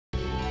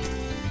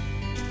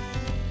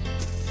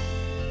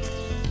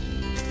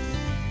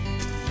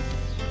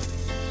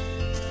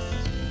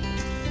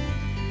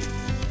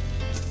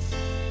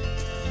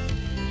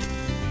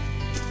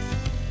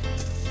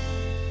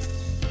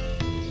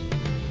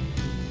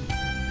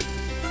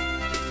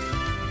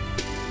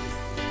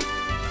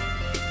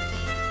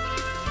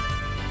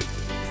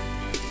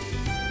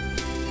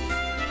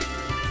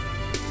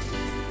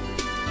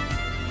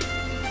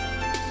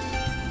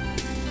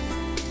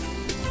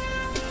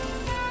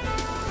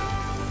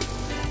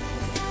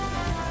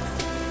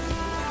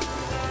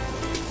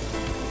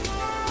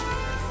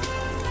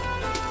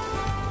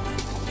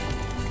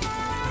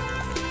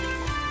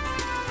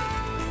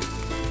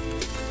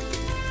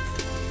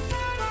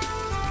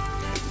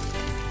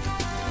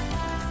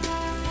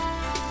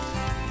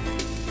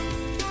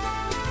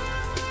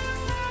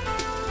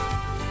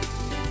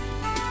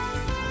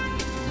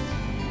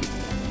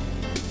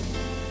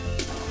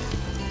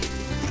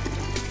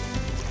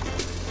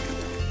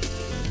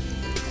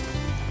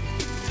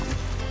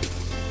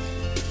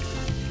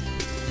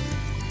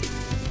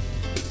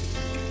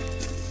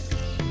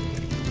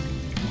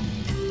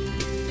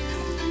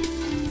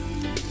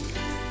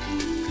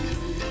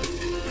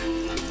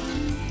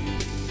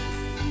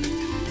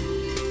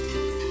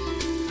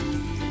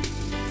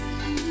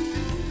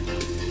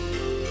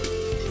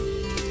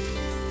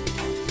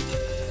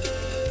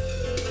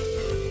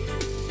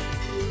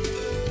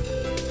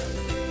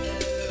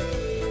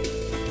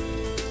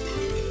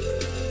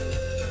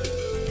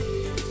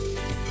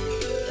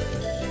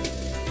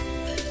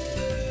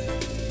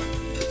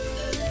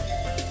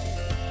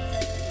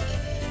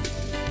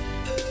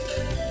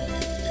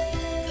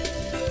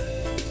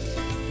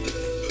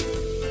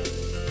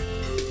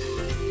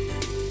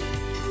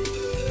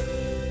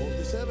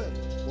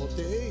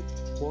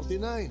48,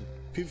 49,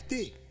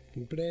 50.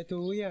 Kompleto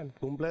ho yan.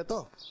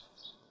 Kumpleto.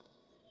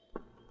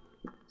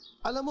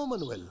 Alam mo,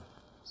 Manuel,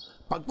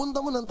 pagpunta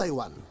mo ng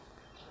Taiwan,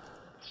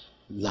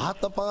 lahat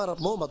ng pangarap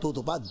mo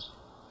matutupad.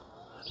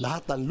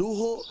 Lahat ng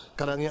luho,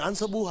 karangyaan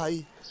sa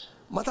buhay,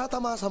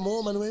 matatamasa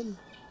mo, Manuel.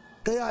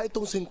 Kaya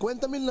itong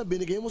 50 mil na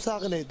binigay mo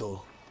sa akin na ito,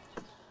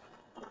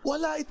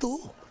 wala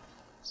ito.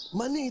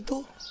 Mani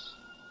ito.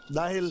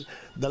 Dahil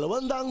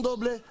 200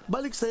 doble,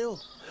 balik sa'yo.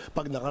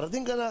 Pag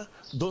nakarating ka na,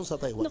 doon sa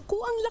Taiwan. Naku,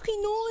 ang laki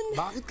nun.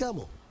 Bakit ka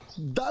mo?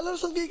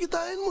 Dollars ang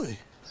kikitain mo eh.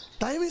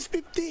 Time is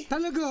 50.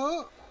 Talaga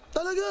ho?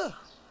 Talaga.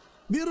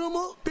 Biro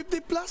mo,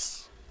 50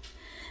 plus.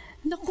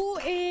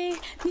 Naku,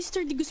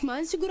 Mr. De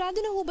Guzman, sigurado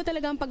na ho ba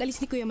talaga ang pag-alis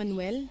ni Kuya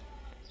Manuel?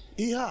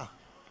 Iha.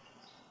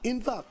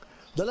 In fact,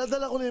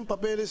 dala-dala ko na yung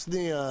papeles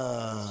ni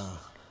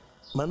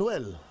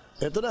Manuel.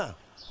 Eto na,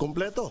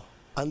 kumpleto.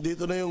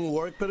 Andito na yung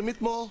work permit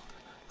mo.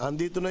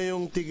 Andito na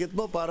yung ticket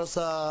mo para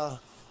sa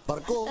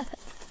barko.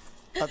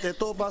 At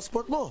ito,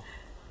 passport mo.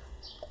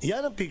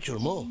 Yan ang picture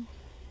mo.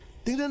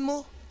 Tingnan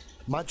mo.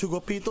 Machu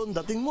Piton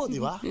dating mo, di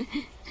ba?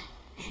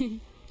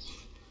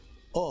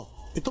 Oh,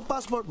 itong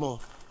passport mo,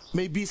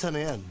 may visa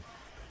na yan.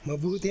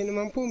 Mabuti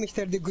naman po,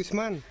 Mr. De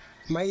Guzman.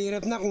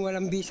 Mahirap na kung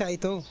walang visa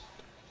ito.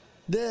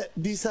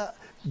 Visa.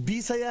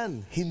 Visa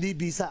yan, hindi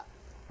visa.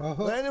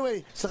 Oho.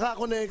 Anyway, saka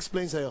ako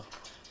na-explain sa'yo.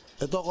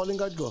 Ito,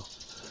 calling card ko.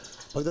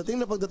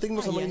 Pagdating mo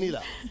sa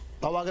Maynila,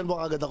 tawagan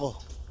mo agad ako.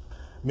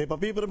 May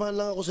papipirmahan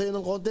lang ako sa'yo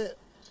ng konti.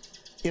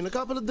 In a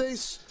couple of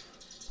days,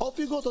 off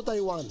you go to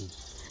Taiwan.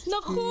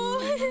 Naku!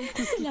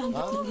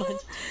 Salamat naman.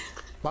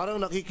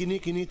 Parang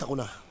nakikini-kinita ko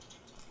na.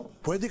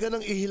 Pwede ka nang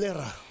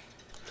ihilera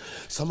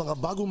sa mga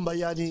bagong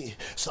bayani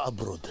sa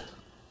abroad.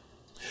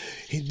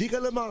 Hindi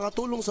ka lang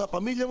makakatulong sa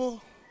pamilya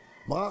mo,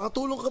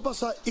 makakatulong ka pa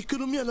sa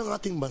ekonomiya ng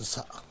ating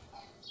bansa.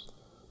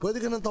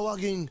 Pwede ka nang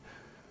tawaging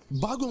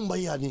bagong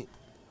bayani.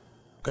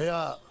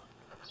 Kaya,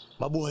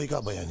 mabuhay ka,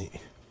 bayani.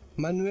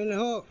 Manuel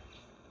ho.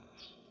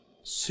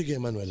 Sige,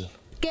 Manuel.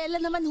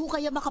 Kailan naman ho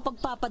kaya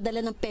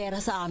makapagpapadala ng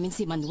pera sa amin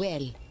si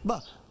Manuel? Ba,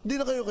 di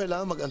na kayo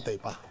kailangan mag-antay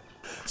pa.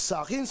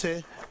 Sa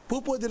 15,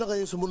 pwede na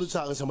kayong sumunod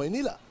sa akin sa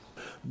Maynila.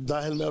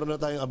 Dahil meron na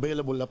tayong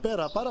available na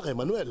pera para kay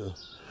Manuel.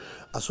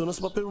 As soon as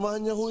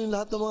mapirmahan niya ho yung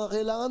lahat ng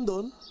mga kailangan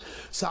doon,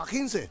 sa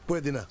 15,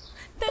 pwede na.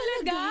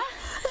 Talaga?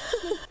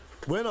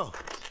 Bueno,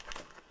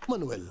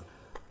 Manuel,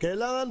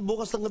 kailangan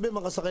bukas ng gabi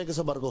makasakay ka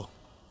sa barko.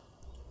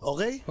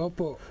 Okay?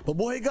 Opo.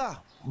 Mabuhay ka,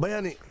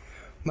 bayani.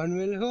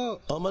 Manuel ho.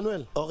 Oh,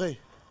 Manuel, okay.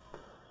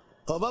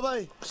 Oh,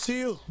 bye-bye.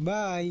 See you.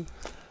 Bye.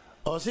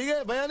 Oh,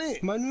 sige,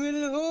 bayani.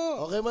 Manuel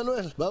ho. Okay,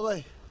 Manuel.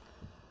 Bye-bye.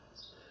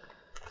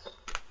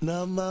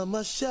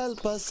 Namamasyal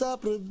pa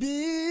sa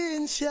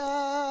probinsya,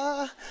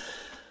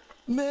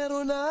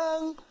 meron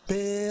ng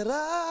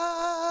pera.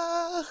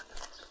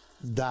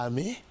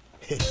 Dami.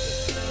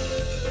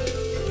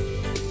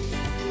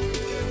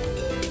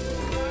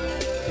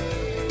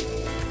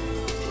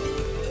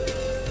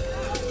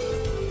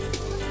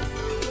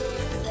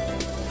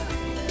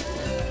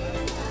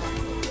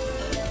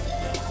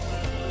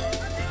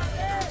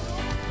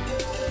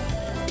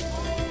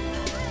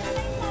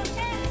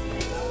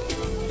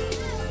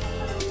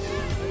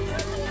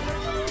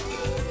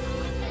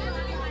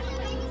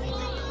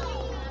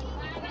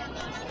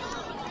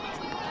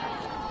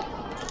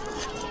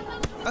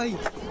 Ay,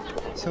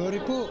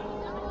 sorry po.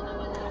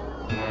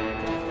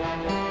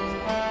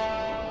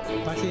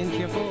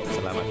 Pasensya po.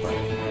 Salamat po.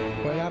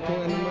 Wala po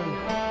anuman.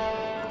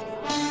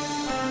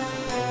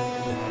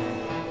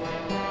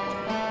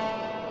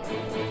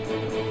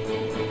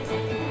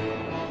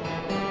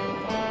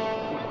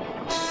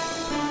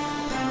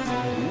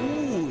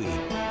 Uy,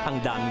 ang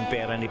daming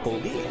pera ni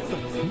Pogi.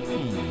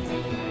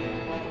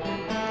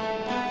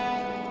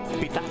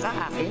 Pita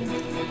ka akin,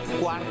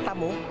 kwarta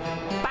mo,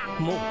 pak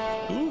mo.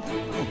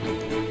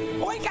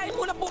 Hoy, kain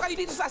muna po kayo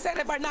dito sa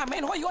Cerebar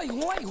namin. Hoy!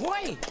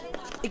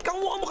 Ikaw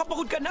mo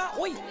makapagod ka na.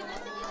 Hoy,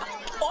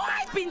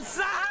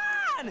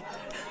 pinsan!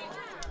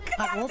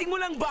 Kadating mo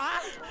lang ba?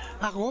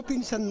 Ako,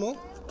 pinsan mo?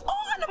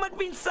 Oo nga naman,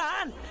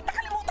 pinsan!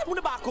 Nakalimutan mo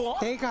na ba ako?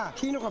 Teka,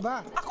 sino ka ba?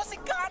 Ako si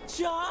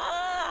Katya!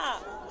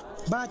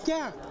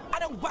 Batya!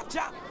 Anong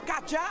batya?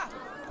 Katya!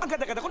 Ang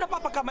ganda-ganda ko,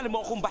 napapagkamali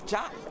mo akong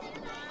batya.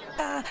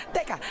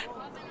 Teka.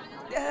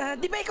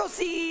 Di ba ikaw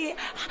si...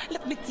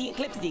 Let me think.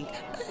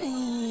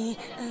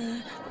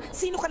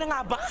 Sino ka na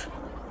nga ba?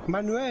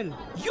 Manuel!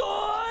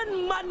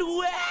 Yun!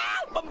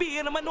 Manuel!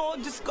 Pambihira naman o,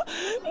 Diyos ko.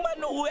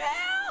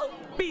 Manuel!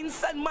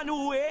 Pinsan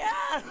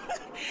Manuel!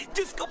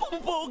 Diyos ko,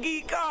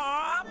 pampogi ka!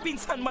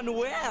 Pinsan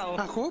Manuel!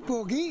 Ako,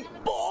 Pogi?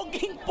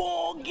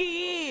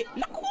 Poging-pogi!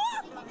 Naku!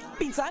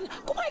 Pinsan,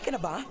 kumain ka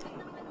na ba?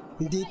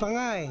 Hindi pa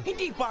nga eh.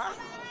 Hindi pa?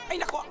 Ay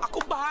naku,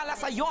 ako bahala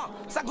sa'yo!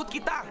 Sagot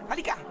kita!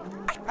 Halika!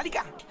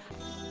 Halika!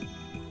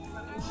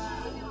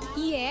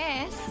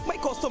 Yes. May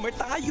customer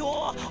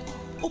tayo!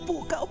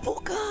 Upo ka!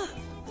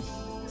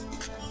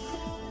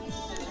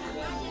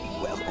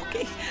 Well,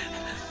 okay.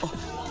 Oh,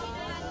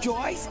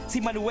 Joyce, si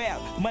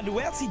Manuel.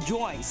 Manuel, si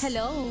Joyce.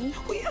 Hello.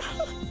 Kuya.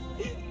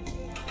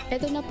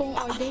 Ito na pong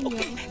order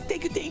niyo.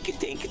 Okay,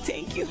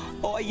 thank you.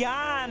 O,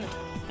 ayan.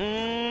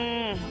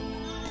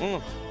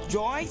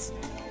 Joyce,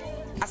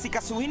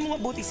 asikasuhin mo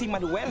mabuti si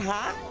Manuel,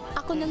 ha?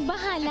 Ako nang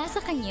bahala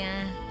sa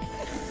kanya.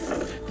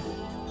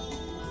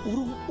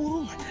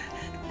 Urong.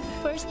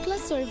 First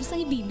class service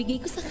ang ibibigay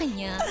ko sa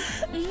kanya.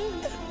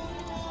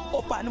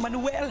 O, paano,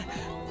 Manuel?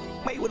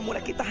 Maiwan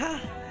muna kita, ha?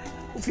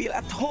 Feel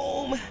at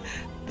home.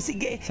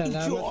 Sige,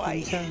 Salamat, enjoy.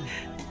 pinsan.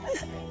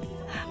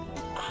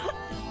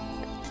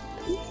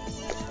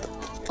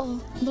 Oh,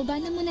 baba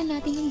na muna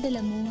natin yung dala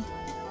mo.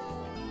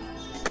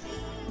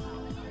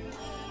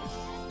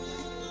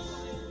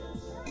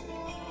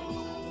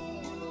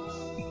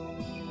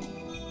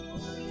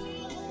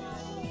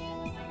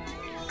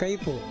 Kayo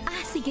po.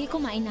 Sige,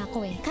 kumain na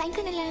ako eh. Kain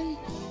ka na lang.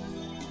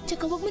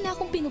 Tsaka wag mo na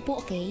akong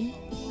pinupo, okay?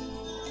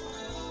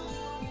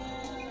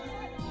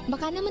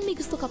 Baka naman may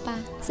gusto ka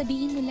pa.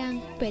 Sabihin mo lang,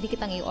 pwede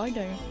kitang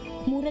i-order.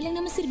 Mura lang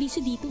naman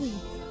serbisyo dito eh.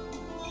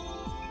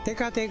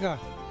 Teka.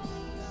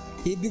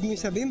 Ibig mo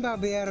sabihin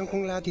babayaran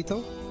kong lahat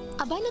ito?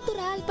 Aba,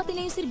 natural. Pati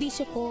na yung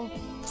serbisyo ko.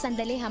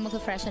 Sandali ha,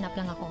 mag-freshen up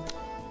lang ako.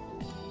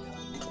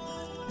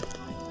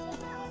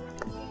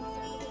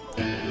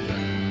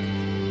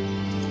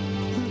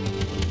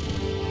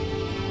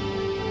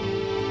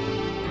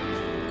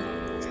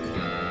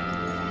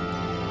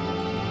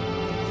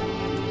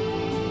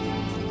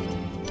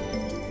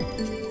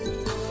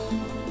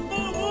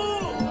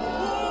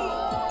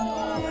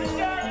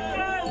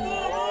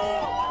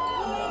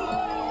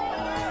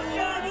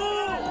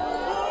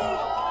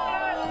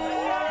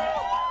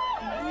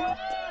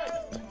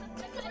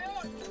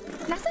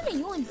 Nasaan na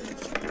yun?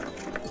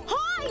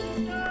 Hoy!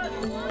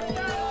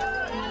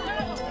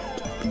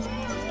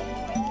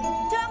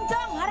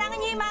 Chong, harangan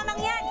niyo yung mamang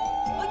yan!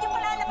 Huwag niyo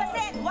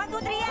palalabasin! 1,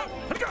 2, 3 yan!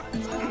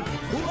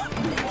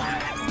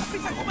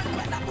 Pisan ko,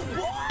 Manuel, ako!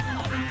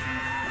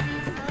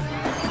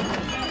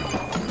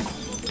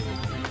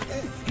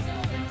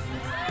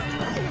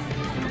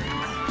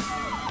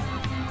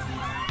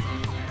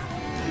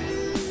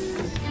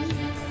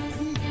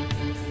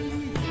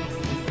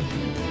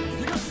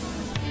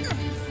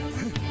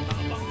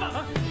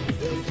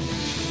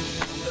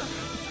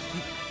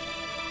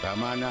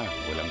 Tama na,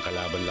 walang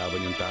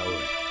kalaban-laban yung tao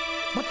eh.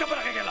 Ba't ka ba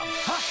nakikialam?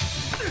 Ha?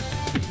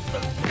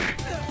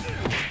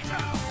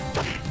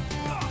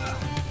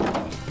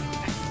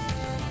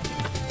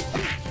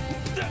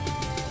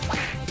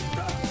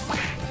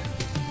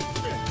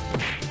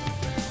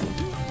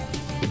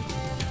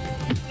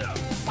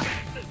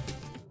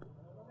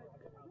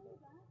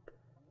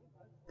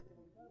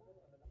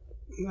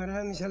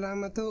 Maraming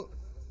salamat to.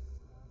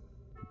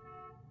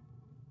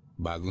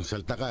 Bagong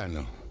salta ka,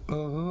 no?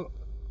 Oo.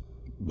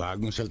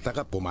 Bagong salta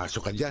ka,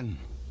 pumasok ka dyan.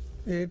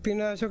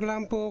 Pinasok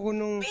lang po ako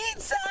nung...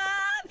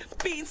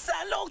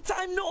 Pinsan, long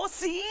time no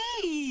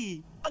see!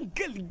 Ang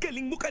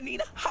galing-galing mo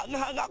kanina.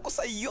 Hanga-hanga ako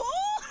sa iyo.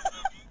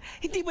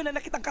 Hindi ba na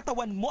nakita ang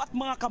katawan mo at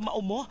mga kamao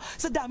mo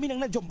sa dami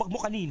ng najombag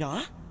mo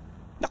kanina?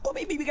 Naku,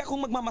 may bibigay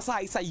akong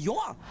magmamasahe sa iyo.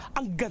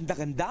 Ang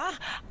ganda-ganda,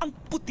 ang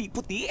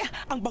puti-puti,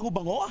 ang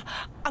bango-bango,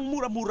 ang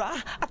mura-mura,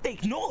 at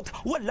take note,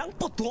 walang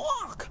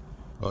putok!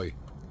 Hoy,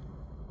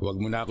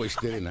 huwag mo na ako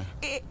istirin, ha?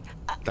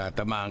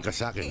 Tatamaan ka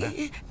sa akin, ha?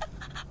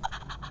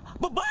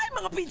 Babae,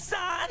 mga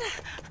pinsan!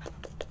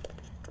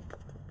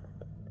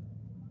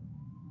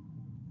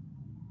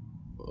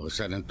 O,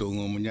 saan ang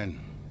tungo mo niyan?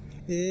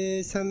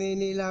 Sa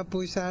Manila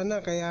po sana,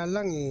 kaya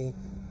lang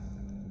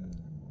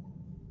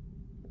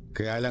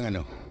Kaya lang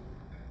ano?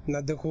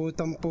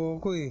 nadukutan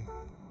po ako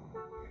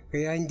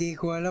Kaya hindi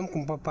ko alam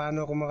kung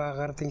paano ako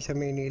makakarating sa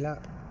Manila.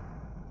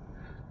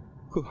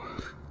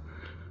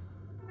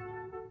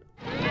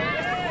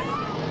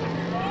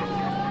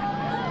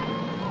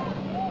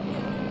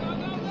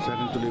 Saan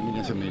ang tuloy mo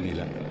niyan sa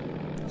Manila?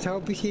 Sa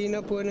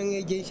opisina po ng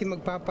agency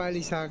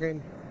magpapali sa akin.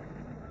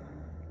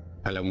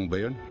 Alam mo ba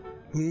yun?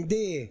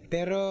 Hindi,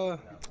 pero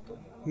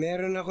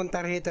meron akong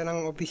tarjeta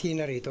ng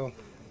opisina rito.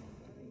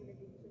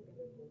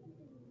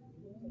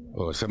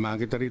 O,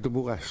 samahan kita rito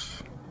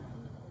bukas.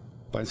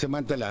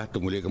 Pansamantala,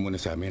 tumuloy ka muna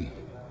sa amin.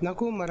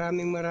 Naku,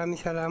 maraming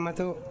salamat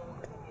ho.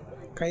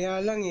 Kaya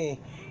lang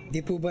di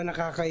po ba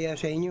nakakaya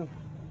sa inyo?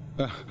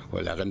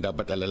 Wala kang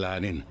dapat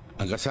alalahanin.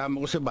 Ang kasama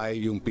ko sa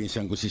bahay yung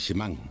pinsan ko si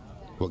Simang.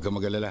 Huwag ka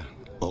mag-alala.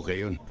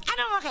 Okay yun.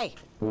 Anong okay?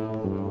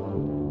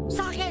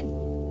 Sa akin,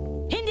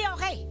 hindi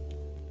okay!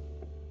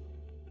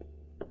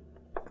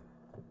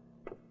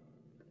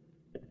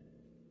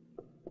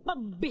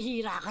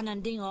 Pambihira ka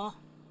nanding, oh.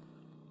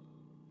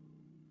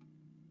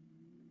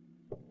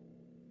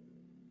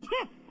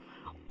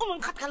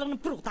 Umangkat ka lang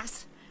ng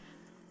prutas?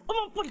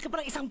 Umampun ka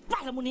pa ng isang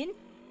palamunin?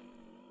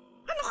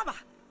 Ano ka ba?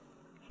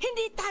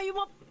 Hindi tayo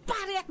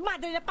mapare at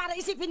madre na para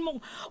isipin mong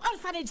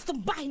orphanage itong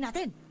bahay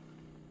natin.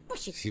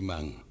 Bullshit.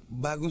 Simang,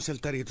 bagong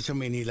salta rito sa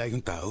Manila yung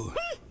tao.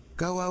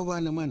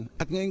 Kawawa naman.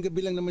 At ngayong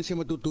gabi lang naman siya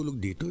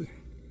matutulog dito eh.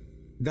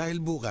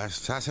 Dahil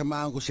bukas,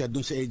 sasamahan ko siya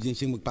dun sa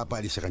agency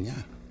magpapalis sa kanya.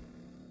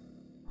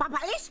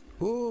 Papalis?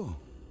 Oo,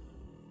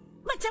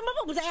 Ba't saan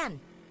mapupunta yan?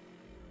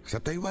 sa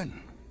Taiwan.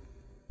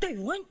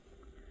 Taiwan?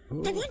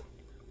 Oo. Taiwan?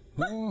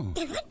 Oo.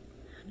 Taiwan?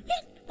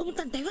 Yan,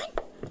 Pumunta ng Taiwan?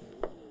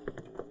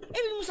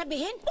 Ibig mo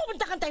sabihin,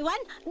 pumunta kang Taiwan?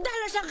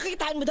 Dollars ang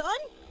kakitaan mo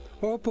doon?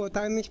 Opo,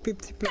 times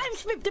 50 plus.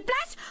 Times 50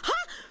 plus? Ha?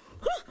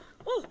 Huh?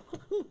 Oh,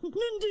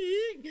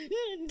 Nanding!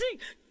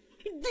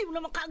 Hindi mo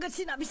naman kaagad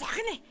sinabi sa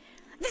akin eh.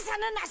 Di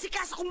sana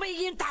nasikasa kung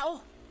maigi yung tao.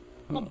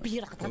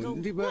 Mambira ka talaga.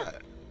 Hindi ba?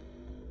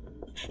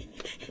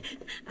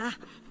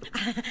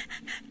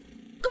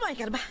 Kumain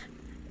ka na ba?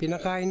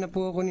 Pinakain na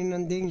po ako ni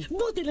Nanding.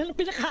 Buti na lang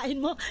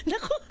pinakain mo.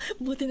 Naku,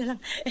 buti na lang.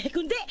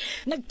 Kundi,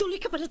 nagtuloy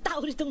ka pa ng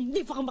tao nitong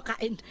hindi pa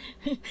kumakain.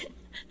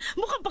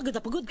 Mukhang pagod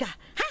na pagod ka.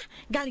 Ha?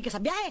 Galing ka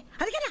sa biyahe.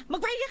 Halika na,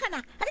 magpahinga ka na.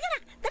 Halika na,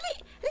 dali,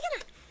 halika na.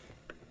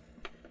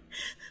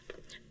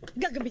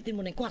 Gagamitin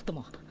mo na yung kwarto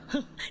mo.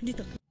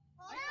 Dito.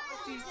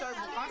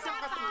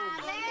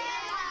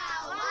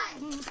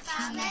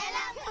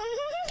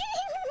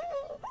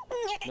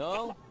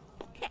 Nong?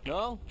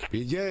 Nong?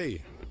 PJ!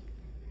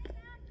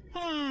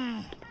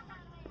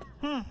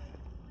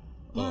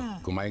 Oh,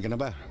 kumain ka na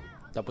ba?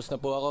 Tapos na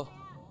po ako.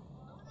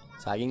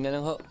 Saging na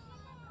lang ho.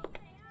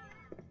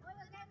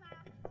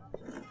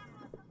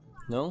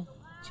 Nong?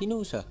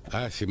 Sino sa?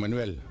 Si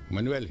Manuel.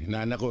 Manuel,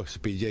 inaanak ko, si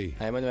PJ.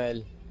 Hi,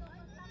 Manuel.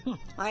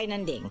 Okay,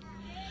 Nanding.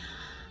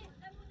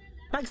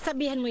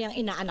 Pagsabihan mo yung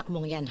inaanak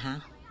mong yan,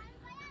 ha?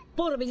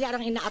 Puro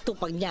bilyarang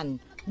inaatupag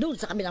niyan doon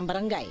sa kabilang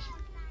barangay.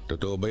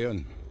 Totoo ba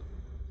yun?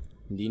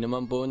 Hindi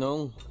naman po,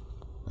 Nong.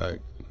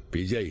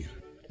 PJ,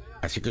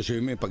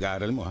 asikasuhin mo yung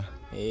pag-aaral mo, ha?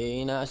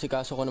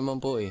 Inaasikaso ko naman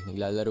po eh.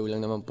 Naglalaro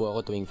lang naman po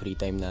ako tuwing free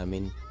time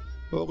namin.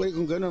 Okay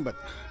kung gano'n,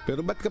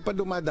 pero ba't ka pa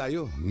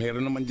dumadayo?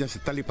 Meron naman dyan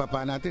sa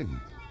talipapa natin.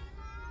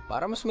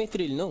 Para mas may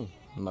thrill, Nong.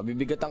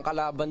 Mabibigat ang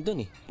kalaban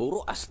dun eh.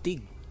 Puro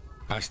astig.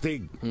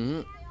 Astig?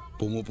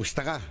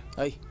 Pumupusta ka?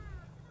 Ay,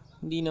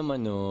 hindi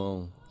naman,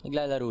 Nong.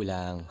 Naglalaro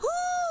lang.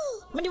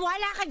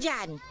 Maniwala ka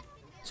dyan!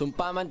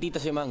 Sumpa man, Tita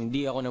Simang,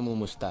 hindi ako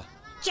namumusta.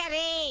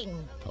 Charing!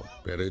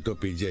 Pero ito,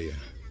 PJ,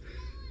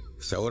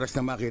 sa oras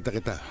na makita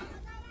kita,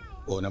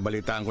 o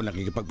nabalitaan ko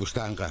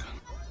nakikipagpustahan ka,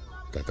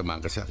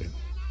 tatamaan ka sa akin.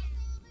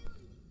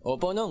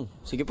 Opo, Nong.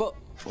 Sige po.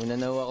 Una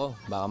na ako.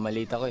 Baka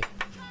malita ko eh.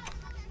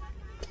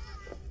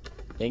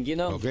 Thank you,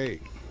 Nong. Okay.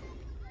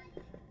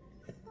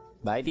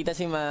 Bye, Tita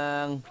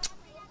Simang.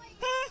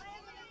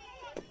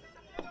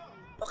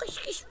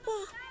 Pakis-kis pa.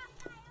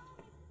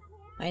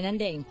 Ay,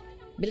 Nanding.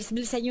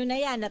 Bilis-bilisan nyo na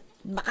yan at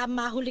baka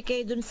mahuli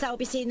kayo dun sa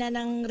opisina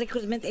ng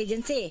recruitment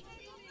agency.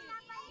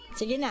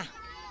 Sige na.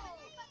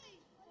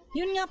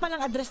 Yun nga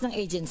palang address ng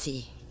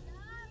agency.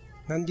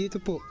 Nandito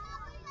po.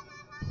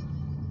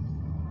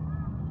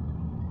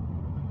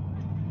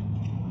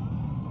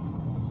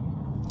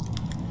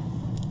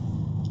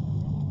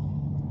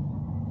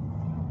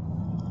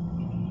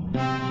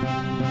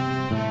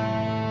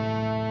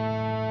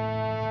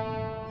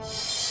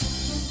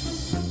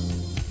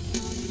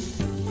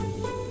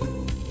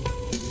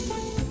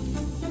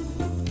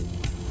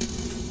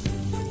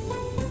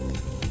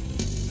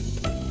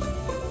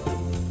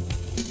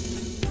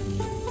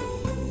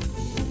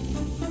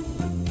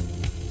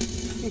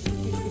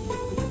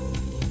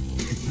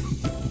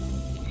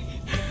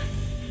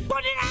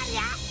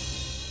 Punerarya!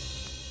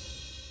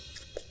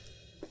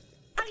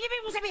 Ang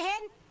ibig mo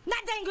sabihin?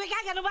 Nadenggoy ka,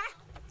 gano'n ba?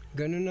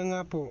 Ganun na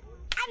nga po.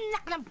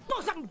 Anak ng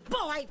pusang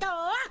buhay to!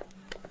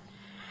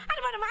 Ano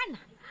ba naman?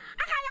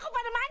 Akala ko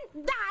ba naman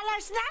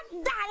dollars na?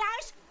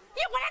 Dollars?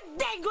 Yung walang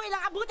denggoy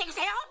lang abuti ko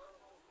sa'yo?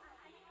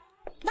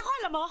 Naku,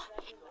 alam mo,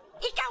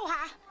 ikaw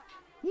ha,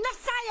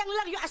 nasayang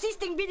lang yung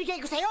assisting binigay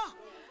ko sa'yo.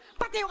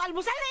 Pati yung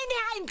almusal na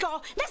inihain ko,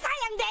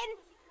 nasayang din!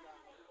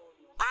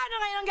 Ano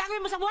ngayon ang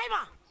gagawin mo sa buhay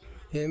mo?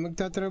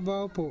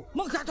 Magtatrabaho po.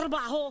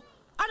 Magtatrabaho?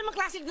 Ano mang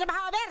klaseng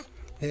trabaho, Aber?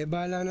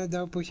 Bahala na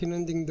daw po si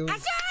Nanding doon.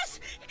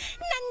 Asus!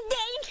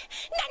 Nanding!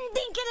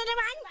 Nanding ka na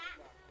naman!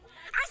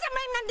 Asa mo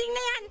yung nanding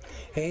na yan?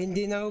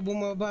 Hindi na ako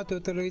bumaba.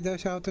 Tutuloy daw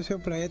sa auto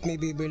supply at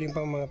may bibiling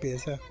pang mga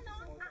pyesa.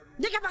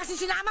 Di ka ba kasi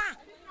sinama?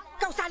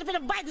 Kausali pa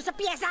ng bayad doon sa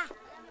pyesa!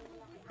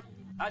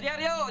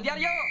 Diaryo!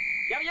 Diaryo!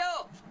 Diaryo!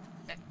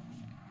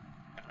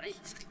 Ay,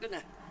 sakit ko na.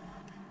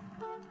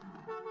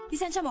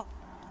 Lisensya mo.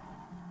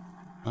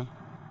 Ha?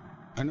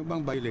 Ano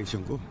bang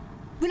violation ko?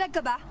 Bulag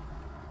ka ba?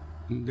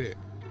 Hindi.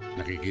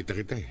 Nakikita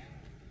kita eh.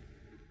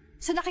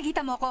 So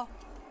nakikita mo ko?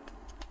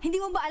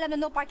 Hindi mo ba alam na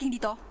no parking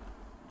dito?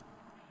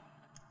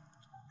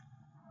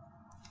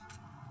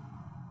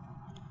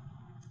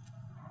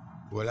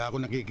 Wala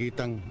ako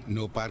nakikitang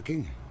no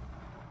parking.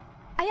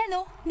 Ayan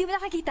oh, hindi mo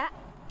nakikita?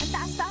 Ang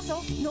taas-taas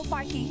oh, no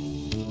parking.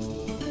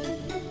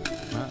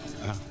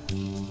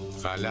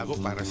 Kala ko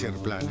para sa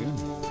aeroplano yun.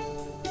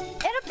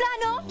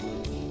 Aeroplano?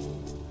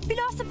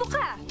 Pilosopo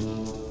ka?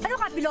 Ano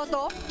ka,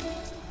 piloto?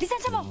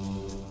 Lisensya mo?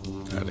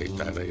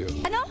 Taray-taray yun.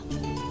 Ano?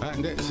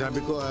 Hindi.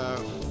 Sabi ko,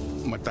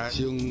 mataas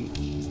yung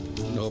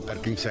no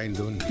parking sign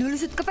doon.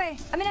 Lulusot ka pa eh.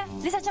 Amin na,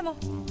 lisensya mo.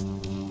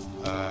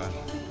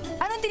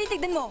 Anong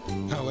tinitignan mo?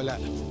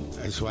 Wala.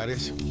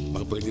 Suarez,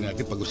 baka pwede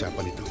natin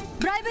pag-usapan ito.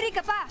 Bribery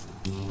ka pa!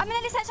 Amin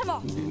na, lisensya mo.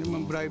 Hindi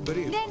naman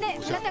bribery. Hindi.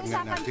 Wala tayong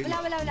usapan.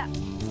 Wala.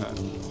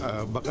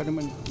 Baka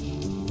naman...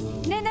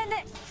 Hindi.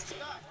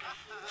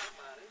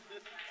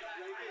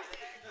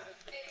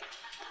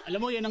 Alam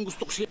mo, yan ang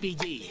gusto ko si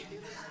PJ.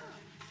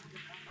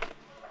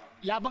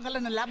 Laban ka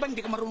lang ng laban,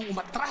 hindi ka marunong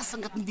umatras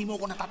hanggat hindi mo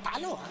ako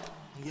natatalo.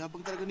 Ang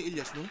yabang talaga ni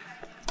Elias, no?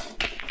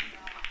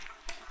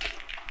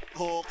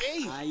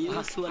 Okay.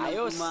 Ayos,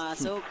 walang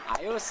pumasok.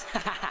 Ayos.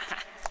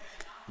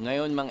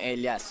 Ngayon, Mang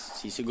Elias,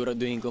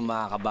 sisiguraduhin ko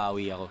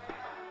makakabawi ako.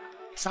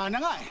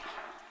 Sana nga eh.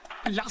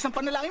 Ang lakas ng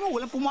panalangin mo,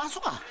 walang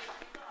pumasok ah.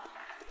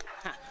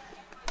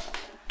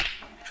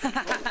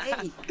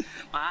 Okay.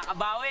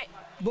 Makakabawi.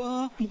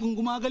 Ba, mukhang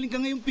gumagaling ka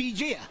ngayon,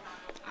 PJ ah.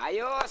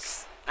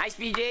 Ayos. Nice,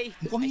 PJ.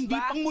 Mukhang Nice hindi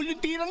ba? pang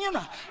muluntirang yun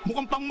ah.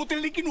 Mukhang pang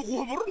motel na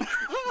kinukuha mo ron.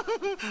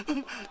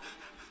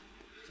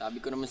 Sabi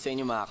ko naman sa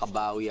inyo,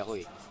 makakabawi ako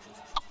eh.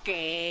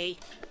 Okay.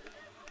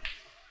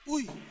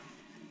 Uy,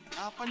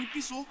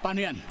 napanipis oh. Paano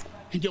yan?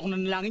 Hindi ako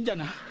nanalangin dyan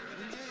ha.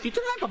 Ito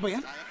na pa ba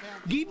yan?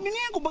 Give me na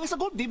yan kung baka sa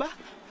gold, di ba?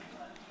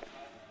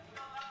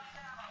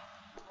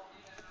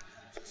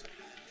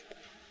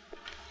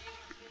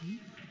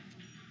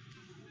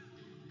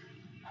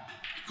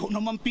 Ikaw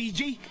naman, PJ.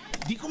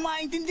 Di ko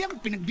maintindihan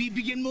kung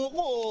pinagbibigyan mo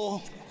ako o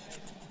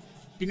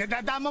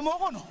pinadadama mo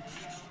ako, no?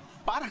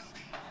 Parang,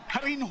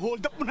 harin,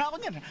 hold up mo na ako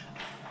niyan.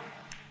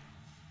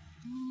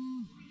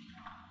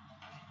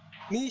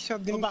 May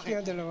soft drinks bakit?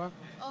 nga dalawa.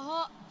 Oho,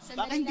 Baka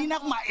sandali hindi lang na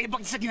ako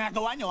maibag sa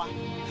ginagawa niyo, ha?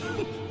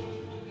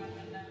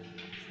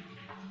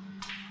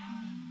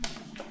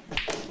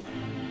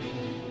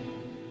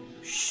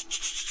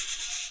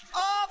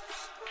 Op!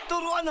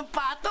 Turuan ng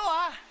pato,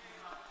 ha?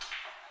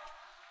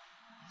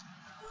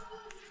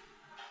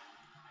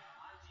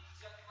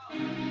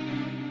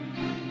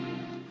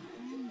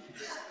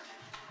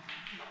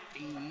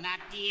 Tingnan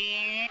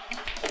natin.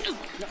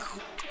 Naku!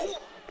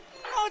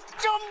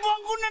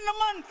 Natsyambang ko na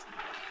naman!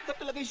 Ito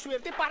talaga yung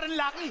swerte, parang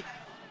laki.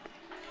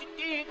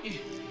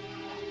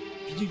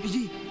 PJ,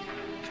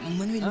 Ang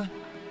Manuel, ha?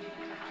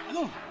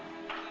 ano?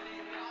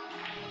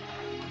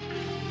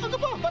 Ano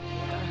ba? Ba't?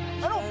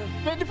 Ano?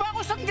 Pwede pa ako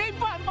isang game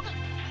pa? Bakit?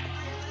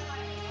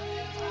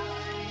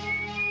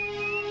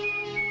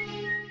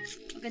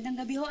 Magandang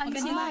gabi ho,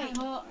 Auntie. Magandang gabi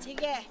ho.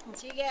 Sige,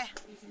 sige.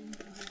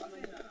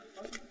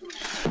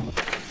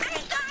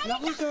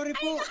 Naku, sorry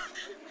po.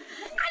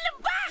 Ano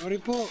ba? Sorry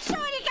po.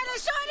 Sorry ka na,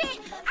 sorry!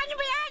 Ano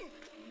ba yan?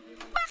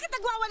 Bakit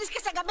nagwawalis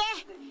ka sa gabi?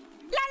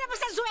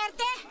 Lalabas ang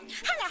swerte?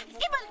 Hala,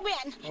 ibalik mo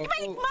yan! Opo.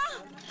 Ibalik mo!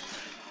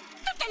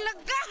 Ito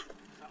talaga!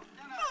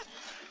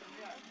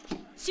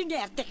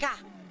 Sinerte ka.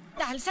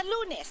 Dahil sa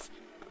Lunes,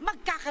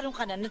 magkakaroon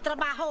ka na ng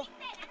trabaho.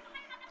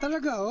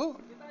 Talaga, oh?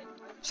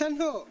 Saan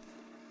ho?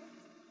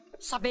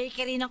 Sa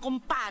bakery ng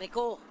kumpare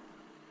ko.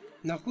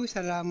 Naku,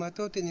 salamat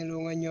ho.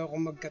 Tinulungan niyo ako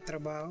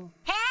magkatrabaho.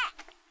 He!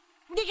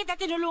 Hindi kita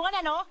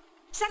tinulungan, ano?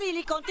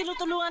 Sarili ko ang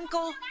tinutulungan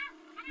ko.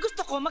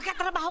 Gusto ko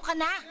magkatrabaho ka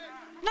na.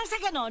 Nang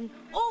sa ganon,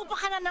 uupa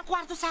ka na ng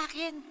kwarto sa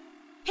akin.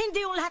 Hindi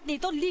yung lahat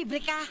nito,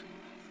 libre ka.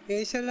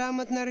 Eh,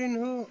 salamat na rin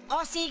ho. O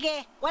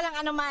sige, walang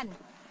anuman.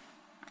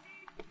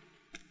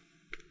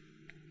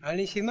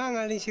 Alin si Mang.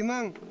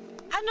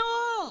 Ano?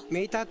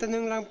 May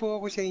tatanong lang po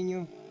ako sa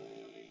inyo.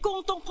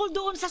 Kung tungkol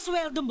doon sa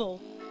sweldo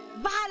mo,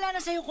 bahala na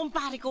sa'yo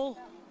kumpare ko.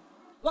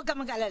 Huwag ka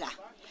mag-alala.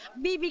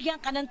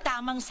 Bibigyan ka ng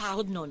tamang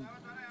sahod nun.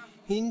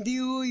 Hindi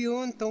ho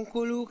yun.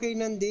 Tungkol ho kay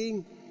Nanding.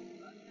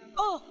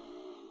 Oh,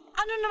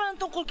 ano naman ang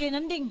tungkol kay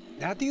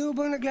Nanding? Dati ho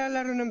bang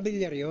naglalaro ng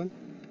bilyar yun?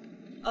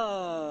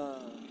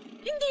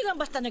 Hindi lang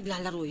basta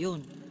naglalaro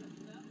yun.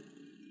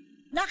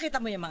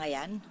 Nakita mo yung mga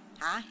yan?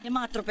 Ha? Yung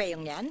mga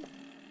tropeyong yan?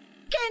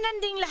 Kay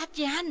Nanding lahat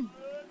yan.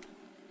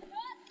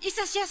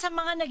 Isa siya sa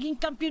mga naging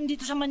kampiyon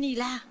dito sa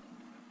Manila.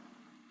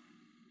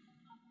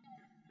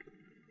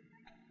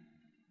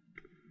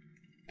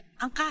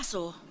 Ang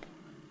kaso,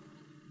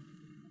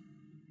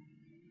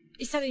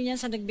 isa rin yan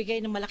sa nagbigay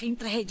ng malaking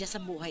trahedya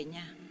sa buhay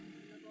niya.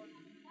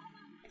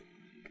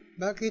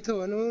 Bakit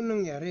ho? Ano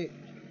nangyari?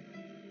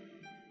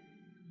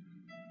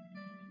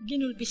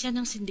 Ginulpi siya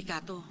ng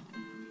sindikato.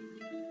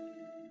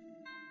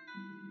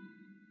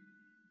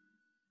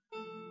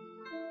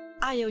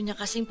 Ayaw niya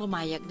kasing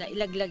pumayag na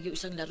ilaglag yung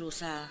isang laro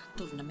sa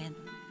tournament.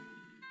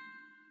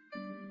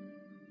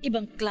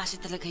 Ibang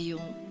klase talaga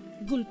yung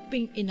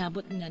gulping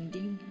inabot ni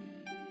Nanding.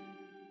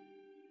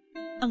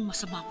 Ang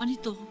masama pa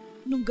nito,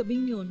 nung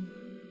gabing yun,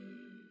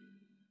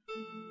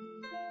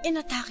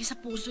 inatake sa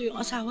puso yung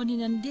asawa ni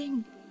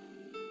Nanding.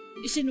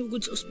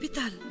 Isinugod sa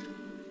ospital.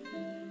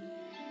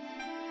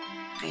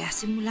 Kaya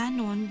simula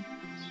nun,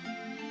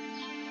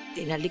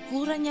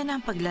 tinalikuran niya na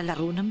ang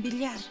paglalaro ng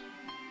bilyar.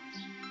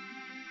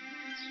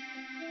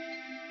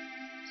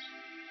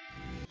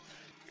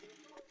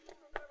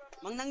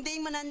 Mang Nanding,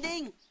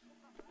 Mananding.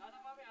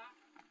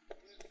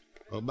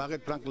 O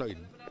bakit, Frank Lloyd?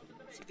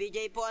 Si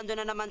PJ po ando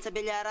na naman sa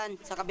bilyaran,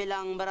 sa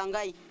kabilang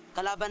barangay.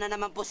 Kalaban na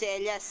naman po si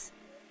Elias.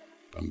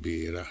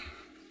 Pambira.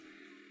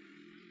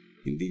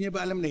 Hindi niya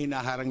ba alam na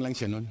hinaharang lang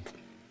siya nun?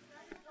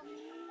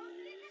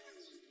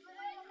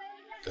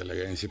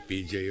 Talaga yan si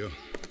PJ, oh.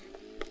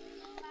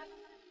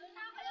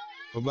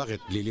 O bakit?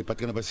 Lilipat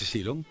ka na ba sa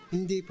silong?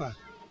 Hindi pa.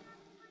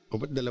 O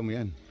ba't dala mo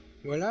yan?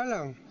 Wala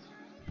lang.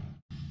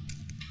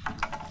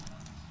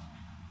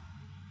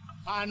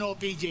 Ano,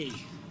 PJ?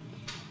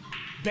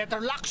 Better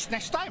luck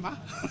next time, ha?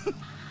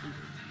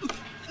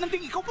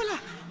 Nanding, ikaw pala.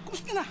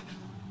 Kamusta na?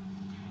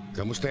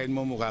 Kamustahin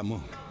mo mukha mo.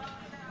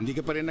 Hindi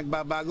ka pa rin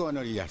nagbabago,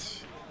 ano,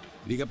 Elias?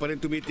 Hindi ka pa rin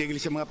tumitigil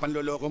sa mga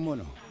panloloko mo,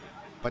 no?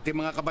 Pati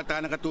mga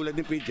kabataan na katulad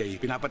ni PJ,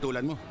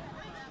 pinapatulan mo.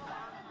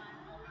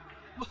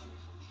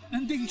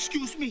 Nanding,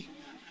 excuse me.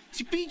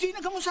 Si PJ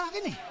nagamo sa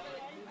akin eh.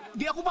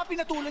 Di ako ba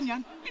pinatulan yan?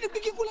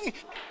 Pinagbigyan ko lang eh.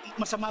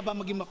 Masama ba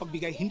maging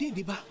mapagbigay? Hindi,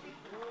 di ba?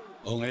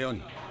 O ngayon,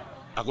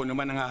 ako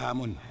naman ang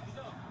hahamon.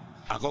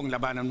 Ako ang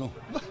labanan mo.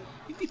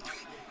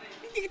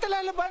 Hindi kita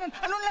lalabanan.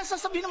 Ano lang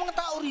sasabihin ng mga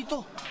tao rito?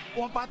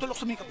 Pumapatulok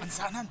sa may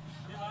kapansanan.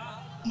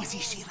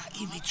 Masisira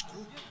image ko.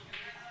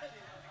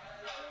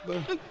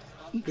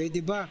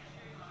 Pwede ba?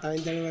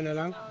 Tayong dalawa na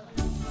lang?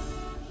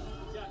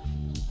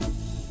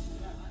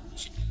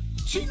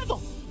 Sino to?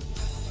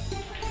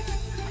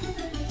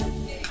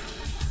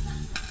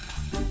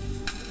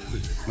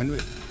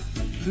 Manuel,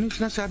 anong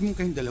sinasabi mo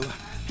kayong dalawa?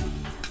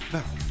 Ba,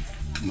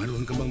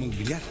 marunong ka bang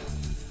magbilyar?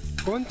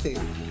 Konti.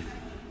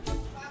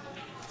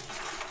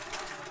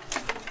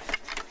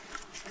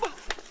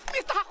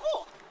 May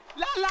tako!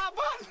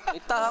 Lalaban!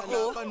 May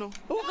tako? Lalaban, no?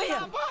 Okay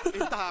yan.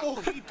 May tako.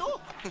 Okay ito.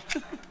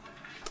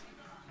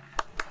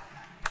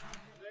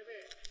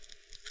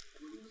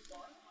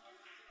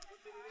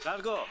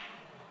 Largo!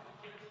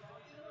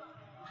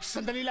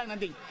 Sandali lang,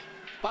 Nanding.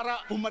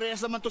 Para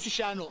pumarehas naman to si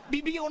Shiano,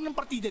 bibigyan ko ng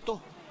partida ito.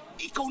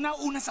 Ikaw na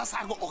unang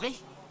sasago, okay?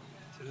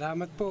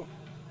 Salamat po.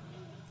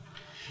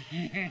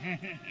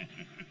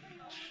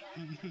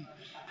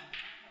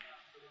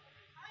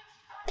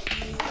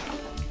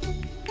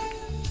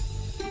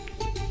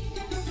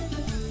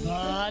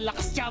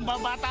 Lakas tsamba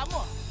bata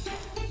mo.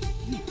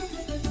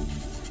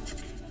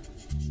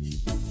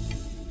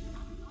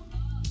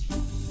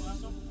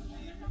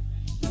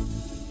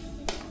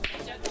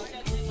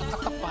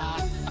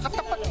 Nakatapat.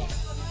 Nakatapat eh.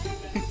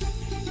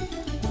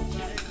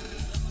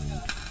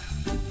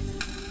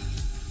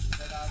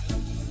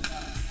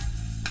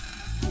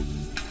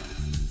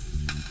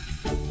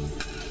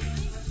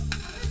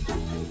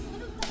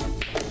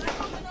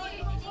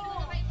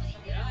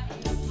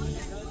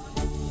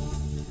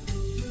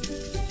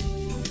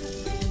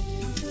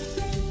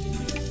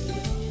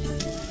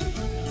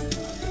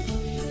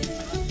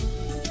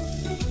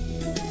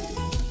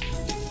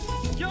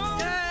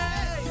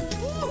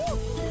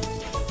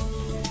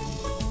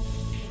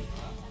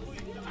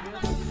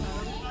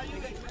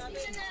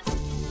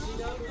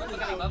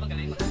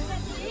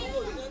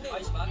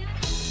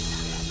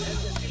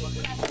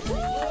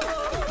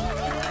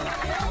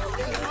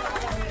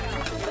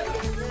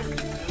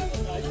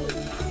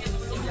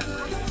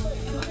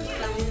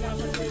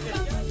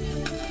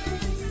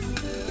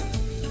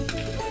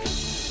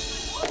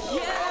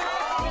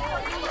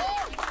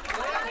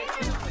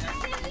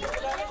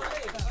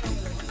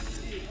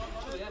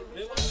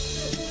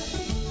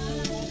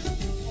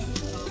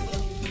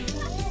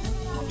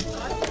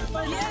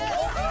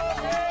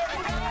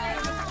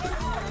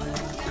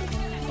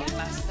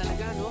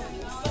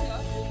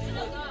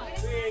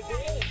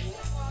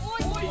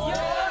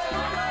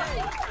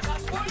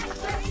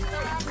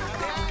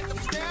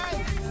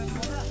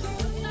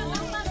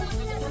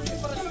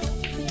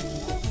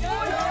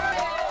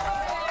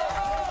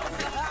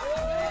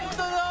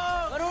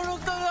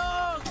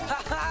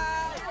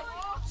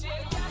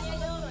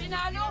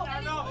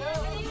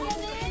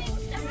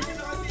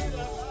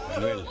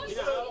 Manuel,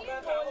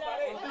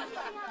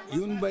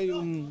 yun ba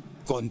yung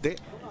konti?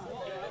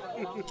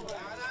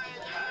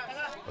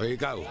 O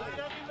ikaw,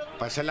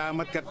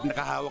 pasalamat ka't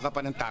nakahawa ka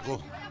pa ng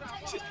tako.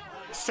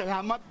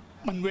 Salamat,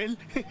 Manuel.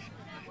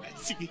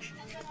 Sige.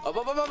 Op.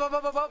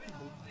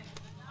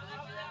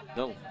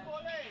 Nung,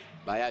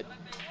 bayad.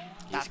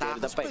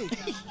 Iskwerda pa eh.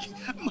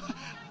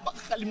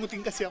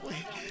 Makakalimutin kasi ako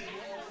eh.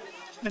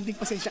 Nanding,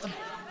 pasensya ka na.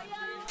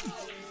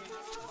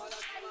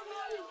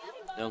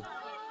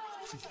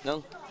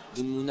 Nung,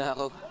 dun muna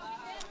ako.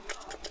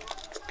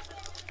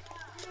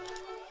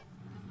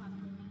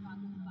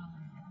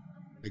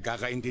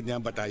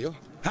 Nagkakaintindihan ba tayo?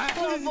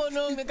 Opo,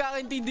 Nung,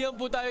 nagkakaintindihan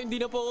po tayo. Hindi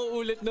na po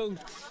ako ulit, Nung.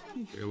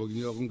 Eh, huwag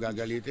niyo akong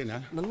gagalitin,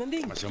 ha? Mang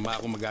Nanding. Masama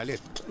akong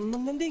magalit.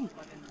 Mang Nanding,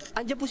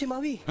 andyan po si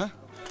Maui. Ha?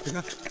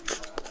 Teka.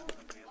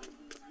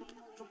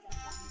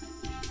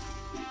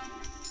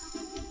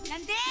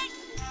 Nanding!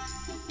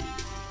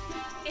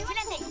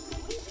 Nanding!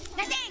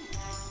 Nanding!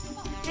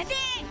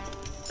 Nanding!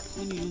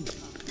 Ano yun?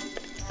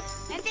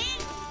 Nanding!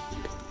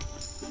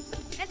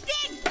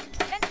 Nanding!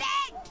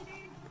 Nanding!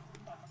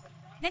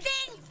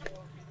 Nanding!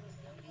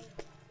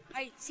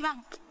 Ay, si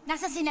Mang,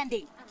 nasa si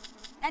Nanding?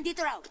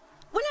 Nandito raw.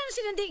 Wala na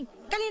si Nanding.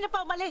 Kanina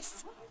pa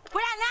umalis.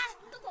 Wala na?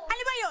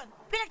 Ano ba yun?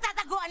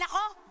 Pinagtataguan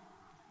ako?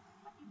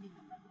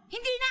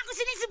 Hindi na ako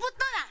sinisibot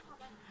nun ah.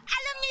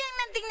 Alam niyo yung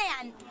Nanding na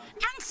yan,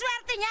 ang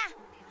swerte niya.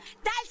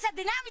 Dahil sa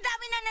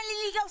dinami-dami na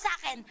naliligaw sa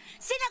akin,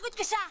 sinagot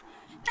ko siya.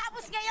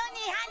 Tapos ngayon,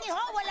 ni Hani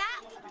Ho, wala.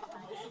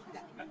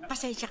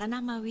 Pasensya ka na,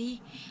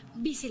 Maui.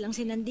 Busy lang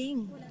si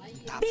Nanding.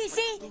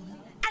 Busy?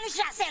 Ano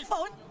siya,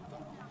 cellphone?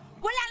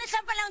 Wala na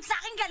siyang panahon sa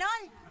akin,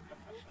 ganon.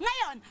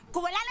 Ngayon,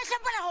 kung wala na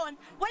siyang panahon,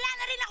 wala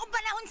na rin akong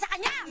panahon sa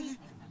kanya.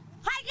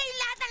 Hoy,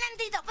 kayong lahat na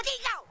nandito, pati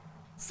ikaw.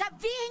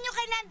 Sabihin niyo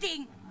kay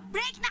Nanding,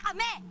 break na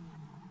kami.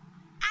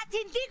 At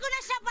hindi ko na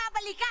siya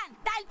babalikan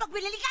dahil pag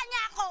binalikan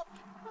niya ako,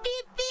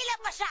 pipila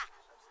pa siya.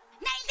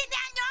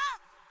 Naintindihan niyo?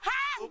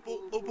 Ha?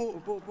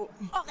 Opo.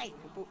 Okay.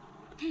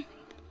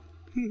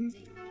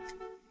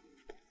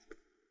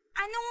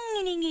 Anong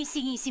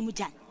iningisi-ngisi mo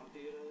dyan?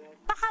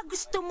 Baka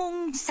gusto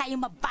mong sa'yo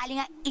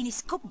mabaling ang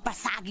inis ko,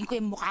 basagin ko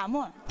yung mukha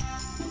mo.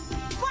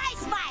 Why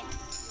smile?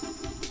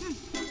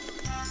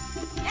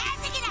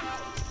 Sige na!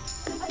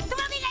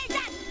 Tumabi kayo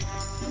dyan!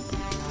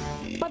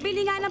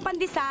 Pabili nga ng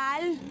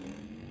pandesal.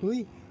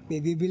 Uy, may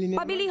bibili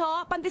na. Pabili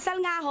ho, pandesal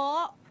nga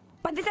ho.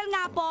 Pandesal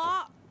nga po.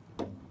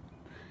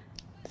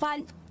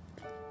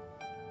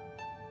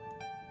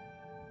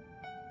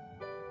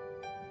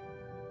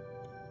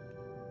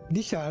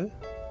 Disal?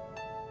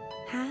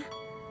 Ha?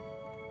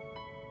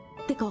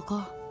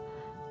 Tikoko.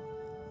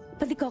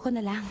 Pandikoko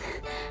na lang.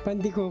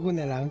 Pandikoko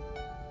na lang?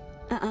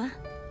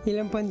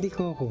 Ilang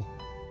pandikoko?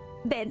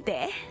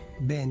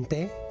 20.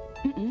 20?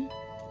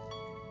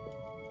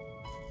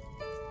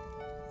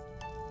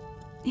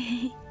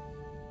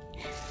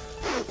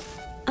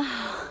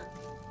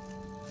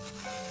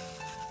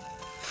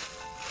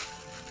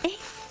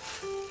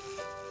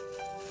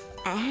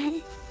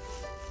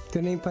 Ito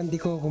na yung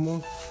pandikoko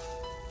mo.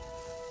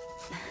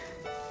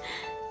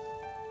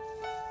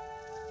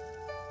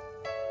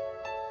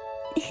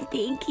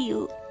 Thank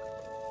you.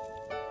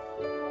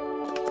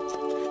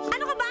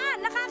 Ano ka ba?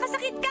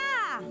 Nakakasakit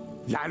ka!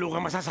 Lalo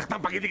kang masasaktan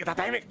pag hindi ka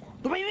tatahimik.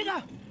 Tumahimik ka!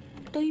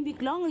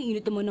 Tahimik lang, ang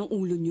init naman ng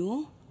ulo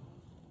nyo.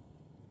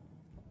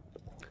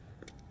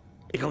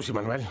 Ikaw si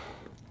Manuel?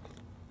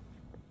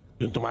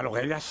 Yung tumalo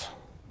kay Elias?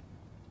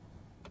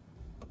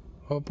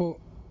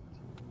 Opo.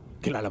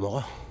 Kilala mo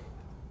ko?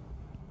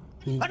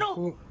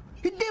 Ano?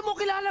 Hindi mo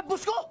kilala,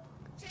 boss ko?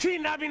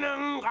 Sinabi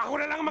ng ako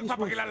na lang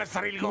magpapakilala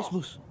sa sarili ko. Yes,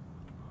 boss.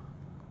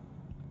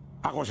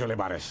 Ako si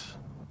Olivares.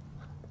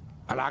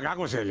 Alaga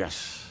ko si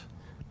Elias.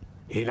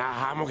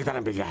 Hinahamon kita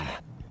ng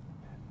bilyar.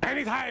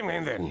 Anytime,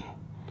 and then.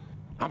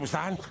 Ang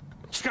pustahan,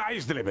 sky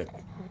is the limit.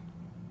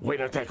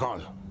 Winner take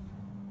all.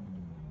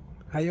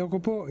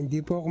 Ayoko po,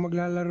 hindi po ako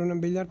maglalaro ng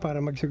bilyar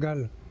para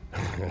magsugal.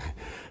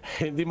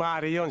 Hindi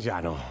maaari yun,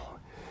 Siano.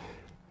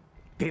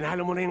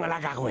 Tinalo mo na yung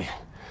alaga ko eh.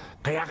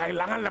 Kaya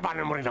kailangan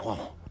labanan mo rin ako.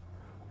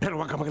 Pero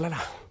huwag ka maglala.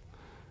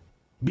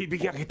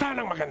 Bibigyan kita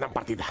ng magandang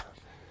partida.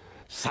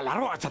 Sa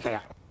laro at sa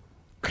taya.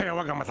 Kaya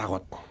huwag kang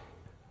matakot.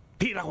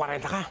 Tira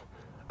 40 ka,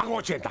 ako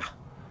 80.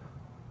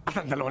 At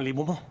ang 2,000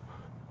 mo,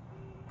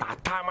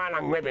 tatama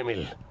ng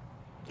 9,000.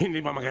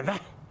 Hindi ba maganda?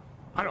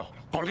 Ano,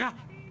 call ka?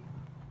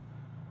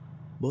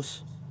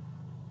 Boss,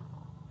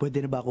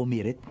 pwede na ba ako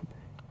umirit?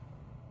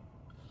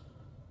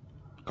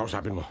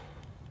 Kausapin mo.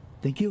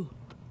 Thank you.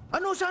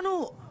 Ano sa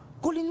ano?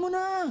 Kulin mo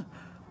na.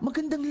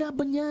 Magandang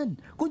laban yan.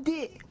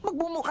 Kundi,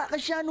 magbumuka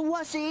ka siya ng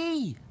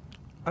wasay.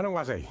 Anong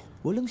wasay?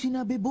 Walang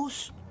sinabi,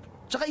 boss.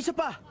 Tsaka isa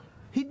pa,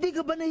 hindi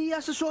ka ba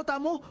nahiya sa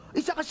syota mo?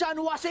 Isa ka siya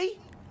ng wasay?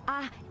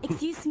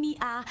 Excuse me,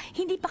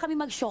 hindi pa kami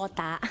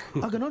magsyota.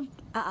 Ganon?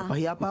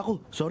 Pahiya pa ako.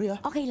 Sorry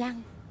Okay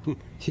lang.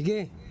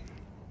 Sige,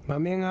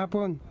 mamayang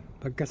hapon,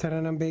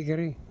 pagkasara ng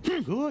bakery.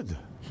 Good.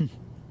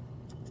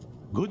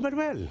 Good,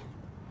 Manuel.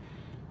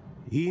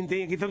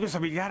 Hihintayin kita doon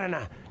sa bilyaran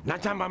na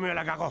natsamba mo yung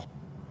alaga ko.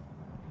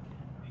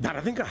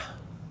 Darating ka.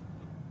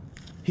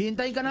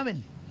 Hihintayin ka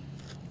namin.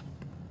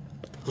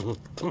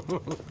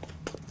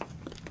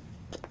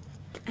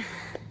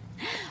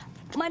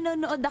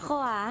 Manonood ako,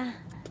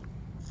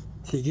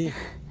 Sige.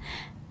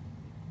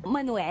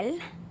 Manuel?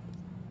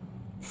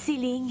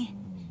 Siling?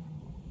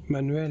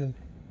 Manuel.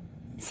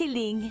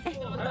 Siling?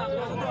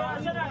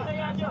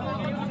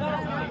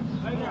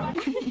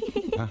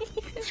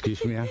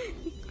 Excuse me,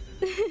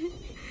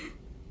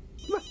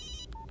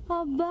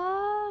 Aba,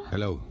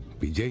 Hello,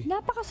 PJ?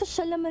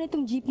 napakasosyal naman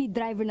itong jeepney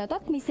driver na to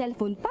at may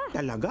cellphone pa.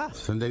 Talaga?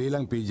 Sandali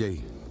lang, PJ.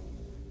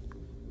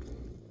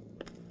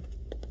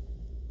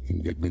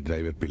 Hindi ni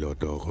driver,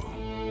 piloto ako.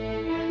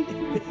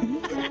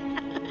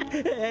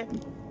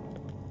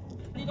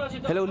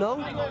 Hello,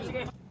 Nong?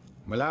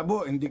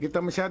 Malabo, hindi kita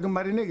masyadong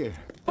marinig eh.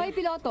 Hoy,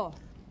 piloto.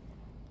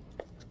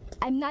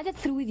 I'm not yet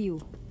through with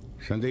you.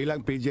 Sandali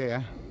lang, PJ,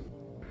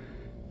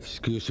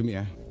 Excuse me,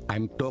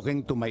 I'm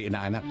talking to my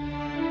inaanak.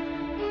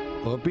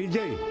 Oh,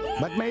 PJ,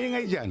 ba't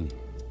maingay dyan?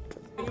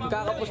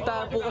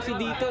 Kakapustahan po kasi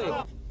dito eh.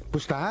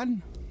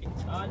 Pustahan?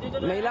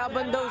 May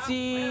laban daw si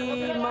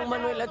Mang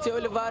Manuel at si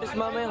Olivares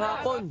mamayang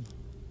hapon.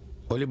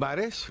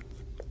 Olivares?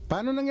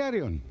 Paano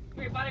nangyari yun?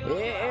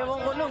 Ewan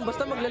ko nung,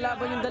 basta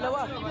maglalaban yung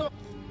dalawa.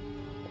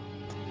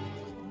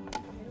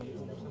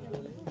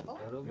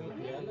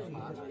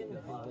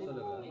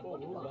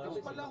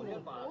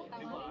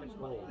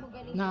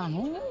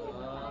 Nano?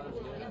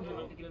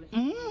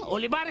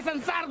 Olivares ang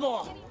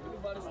sargo!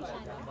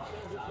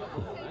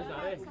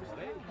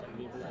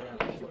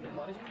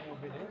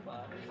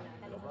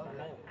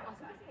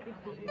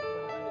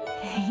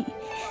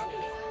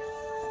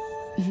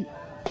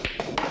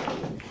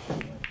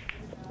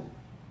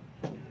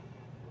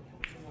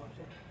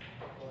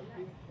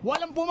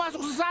 Walang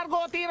pumasok sa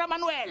sargo, Tira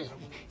Manuel!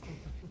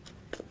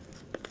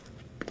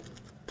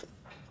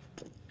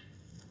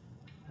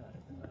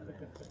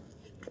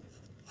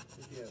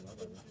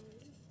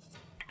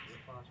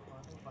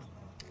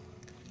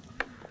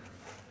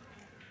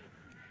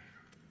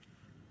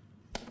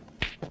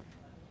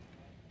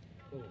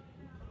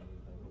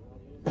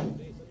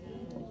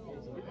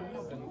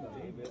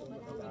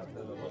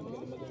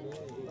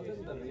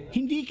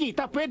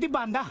 kita, pwede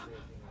banda.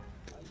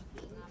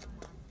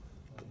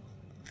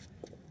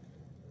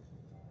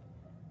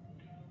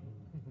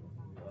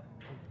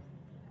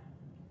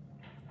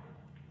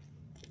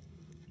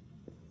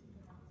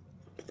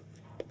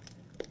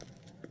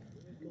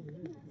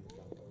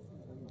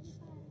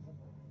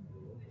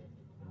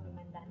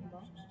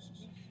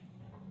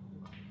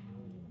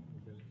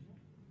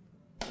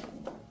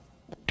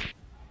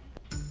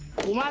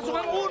 Pumasok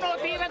ang uno,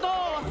 tira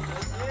dos!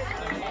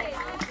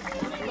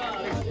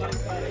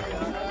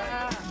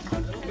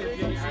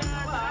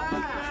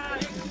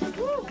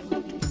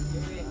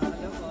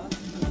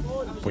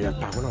 Puyat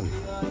pa ako nun.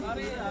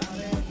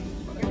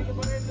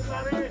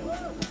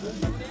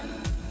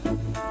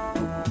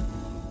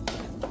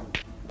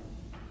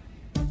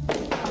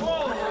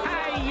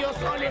 Ayos,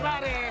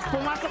 Olivares!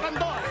 Pumasok ang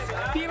dos,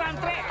 tira ang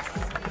tres!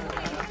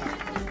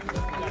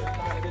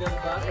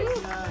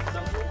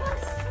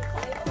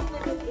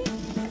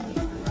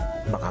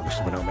 Baka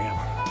gusto mo nang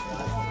mayaman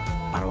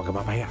para wag ka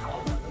mapahiya.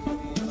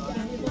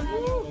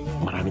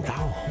 Maraming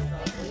tao.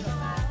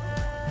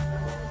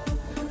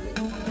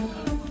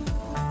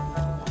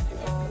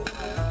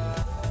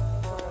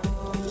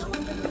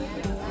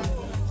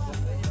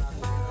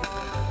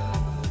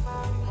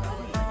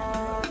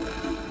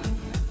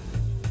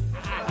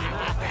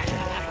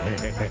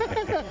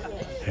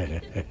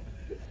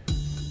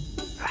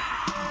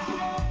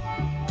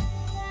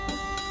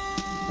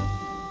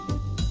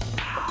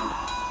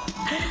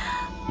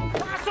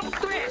 Pasok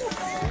tres!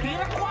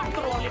 Tira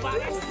 4,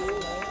 Olivares!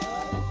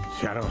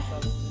 Siano,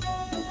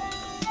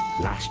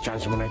 last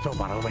chance mo na ito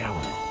para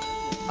umayaman.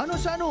 Ano,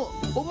 Sano?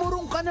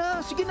 Umurong ka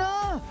na! Sige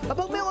na!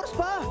 Abang may oras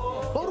pa!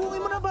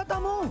 Paurungin mo na bata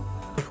mo!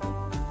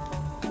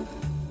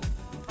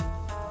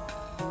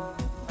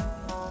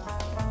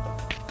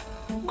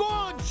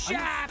 Good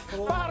shot!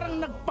 Parang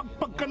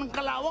nagpagpag ka ng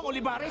kalawang,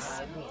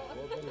 Olivares.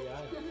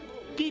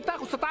 Kita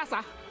ko sa taas,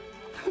 ah.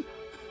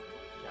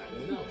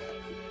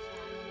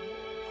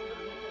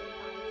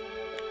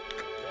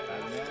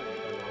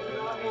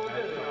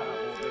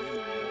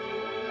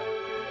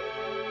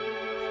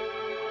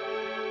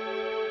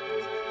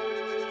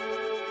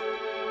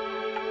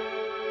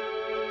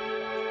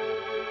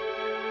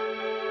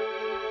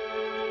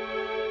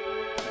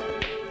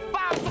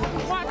 Pasok ang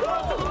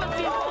 4! Sunod ang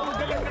 5! Ang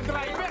galing na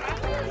driver, ah!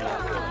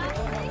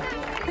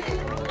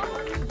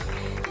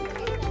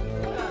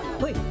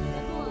 Hoy!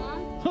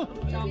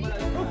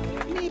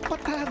 May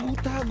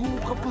patago-tago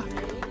ka pa.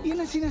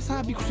 Yan ang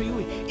sinasabi ko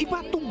sa'yo eh. Iba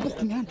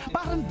tumbok niyan.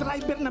 Parang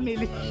driver na may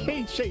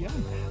lihensya yan.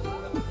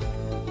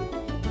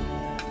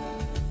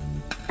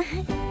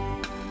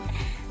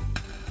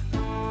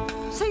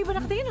 Sa'yo ba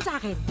nakatingin o sa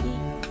akin?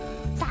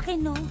 Sa akin,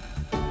 no?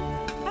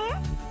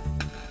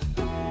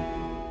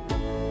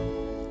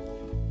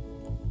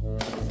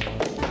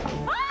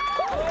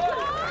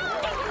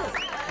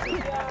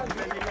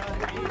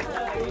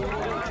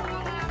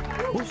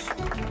 Boss,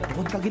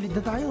 mukhang tagilid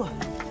na tayo ah.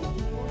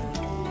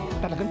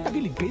 Talagang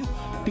tagilid kayo.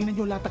 Tingnan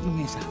niyo latag ng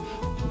mesa.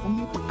 Mukhang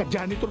may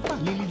pagka-janitor pa.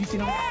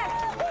 Lilinisin ang...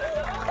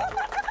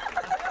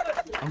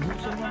 Ang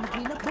husay mo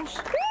mag-clean up, boss.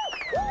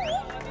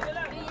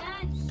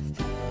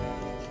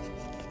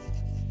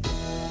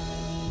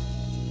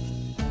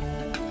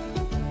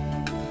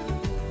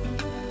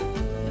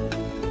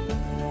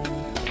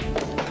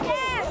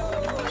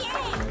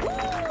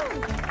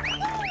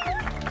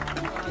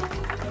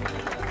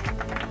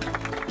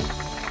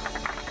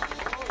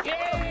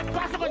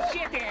 Pasok ang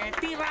 7,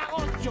 tira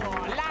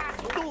 8,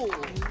 last 2.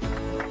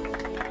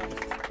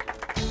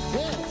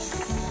 Yes!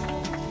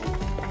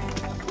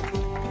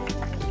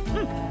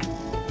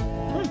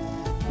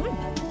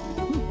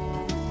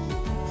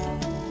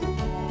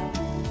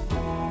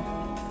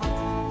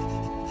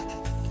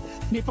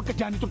 May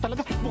pagka-janitor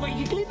talaga. Mukhang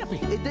i-clean up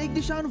eh. Eh, daig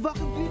di siya ang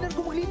vacuum cleaner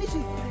kung maglinis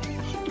eh.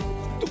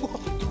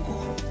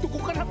 Tugo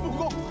ka na,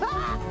 tugo.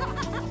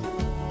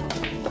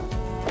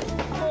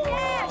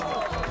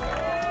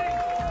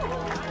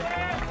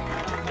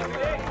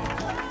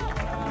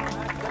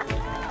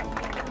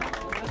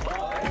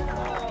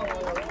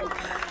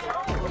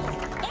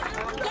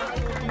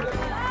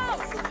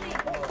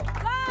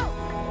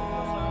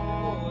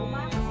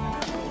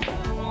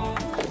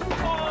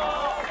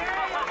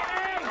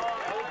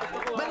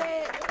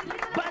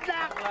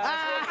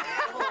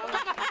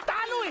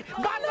 Talo eh!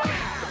 Bata!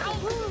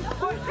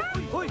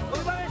 Hoy!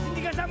 Bakit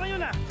hindi kasama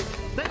yun ah?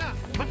 Teka!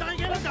 Bata kayo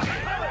kailan ka?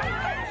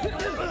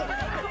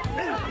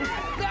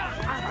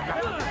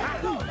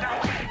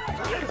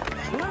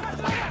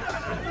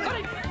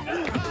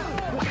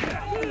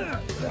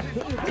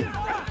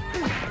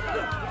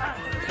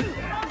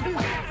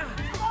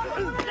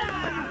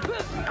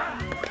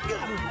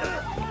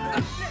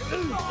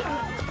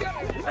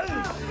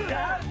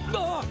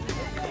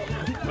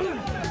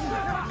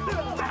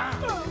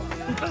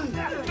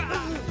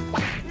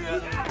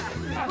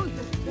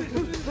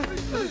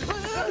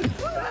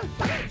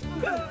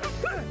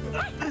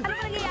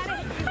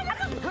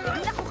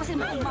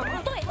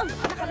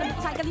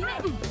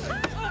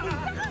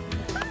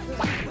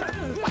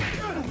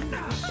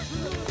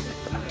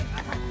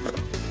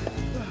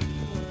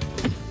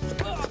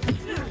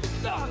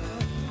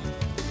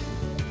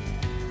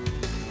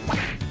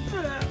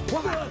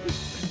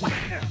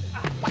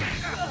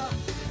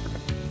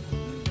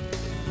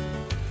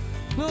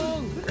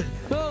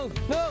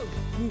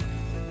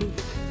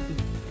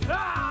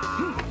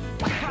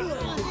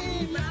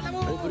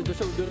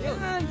 shoulder yun.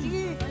 Yan,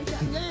 sige.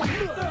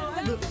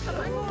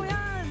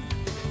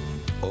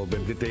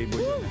 Over the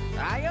table yun.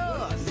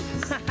 Ayos!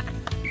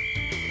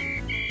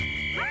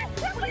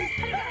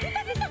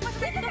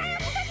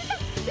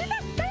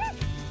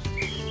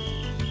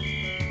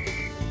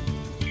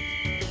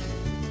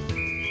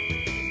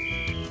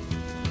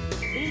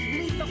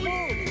 Bilis, takbo!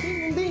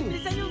 Ding!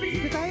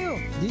 Dito tayo!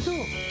 Dito!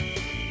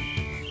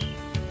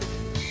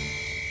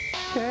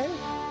 Okay?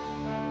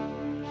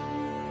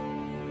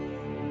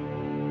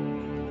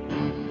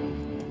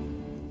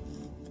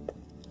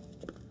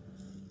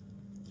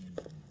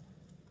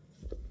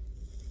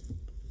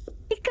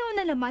 Ikaw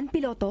na naman,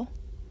 piloto?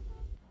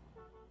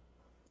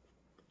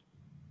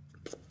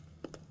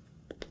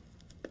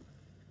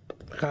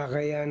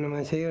 Kakaya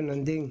naman sa'yo,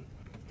 Nanding.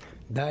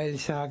 Dahil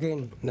sa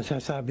akin,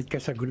 nasasabit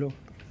ka sa gulo.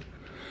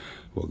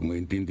 Huwag mo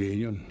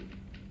intindihin yun.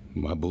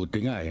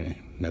 Mabuti nga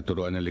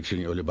naturuan ng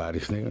leksyon ni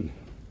Olivares na yun.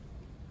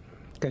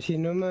 Kasi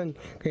naman,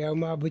 kaya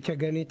umabot siya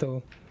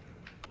ganito,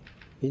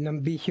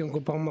 inambisyon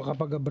ko pang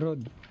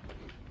makapag-abroad.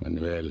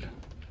 Manuel,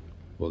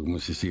 huwag mo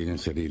sisihin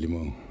ang sarili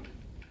mo.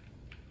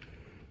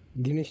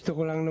 Ginusto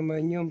ko lang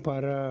naman yun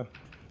para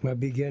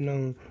mabigyan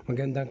ng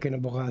magandang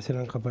kinabukasan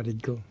ng kapatid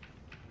ko.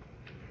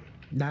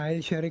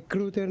 Dahil sa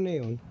recruiter na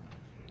yun,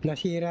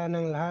 nasira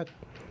ng lahat.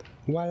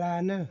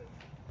 Wala na.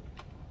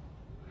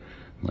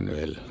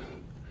 Manuel,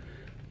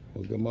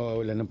 huwag kang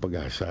mawawala ng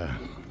pag-asa.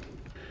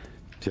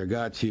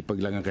 Tiyaga at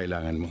sipag lang ang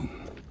kailangan mo.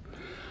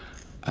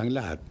 Ang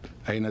lahat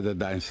ay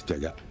nadadaan sa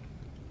tiyaga.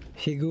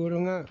 Siguro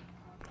nga.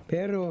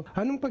 Pero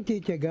anong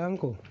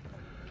pagtitiyagaan ko?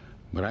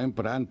 Maraming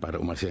paraan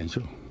para umasenso.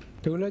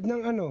 Tulad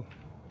ng ano?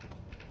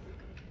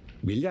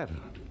 Bilyar.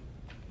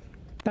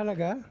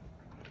 Talaga?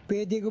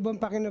 Pwede ko bang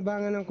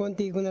pakinabangan ng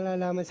konti ko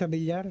nalalaman sa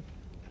bilyar?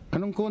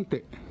 Anong konti?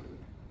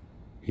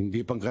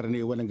 Hindi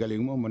pangkaraniwan ang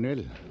galing mo,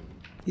 Manuel.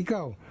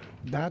 Ikaw,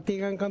 dati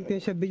kang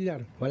kampiyon sa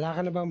bilyar. Wala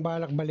ka na bang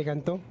balak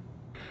balikan to?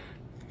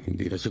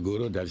 Hindi na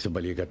siguro dahil sa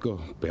balikat ko.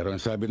 Pero ang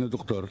sabi ng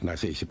doktor,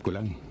 nasa isip ko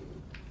lang.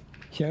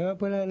 Siya nga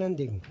pala,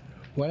 Nanding.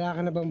 Wala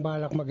ka na bang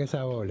balak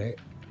mag-asawa uli?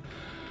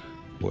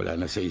 Wala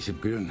na sa isip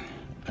ko yun.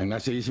 Ang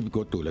nasa isip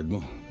ko tulad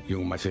mo,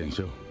 yung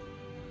masenso.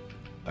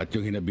 At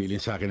yung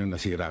hinabilin sa akin ng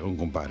nasira kong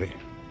kumpare.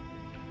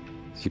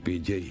 Si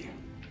PJ.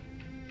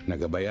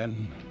 Nagabayan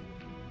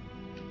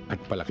at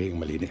palaking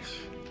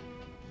malinis.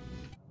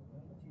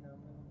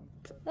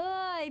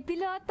 Ay,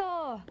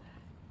 piloto!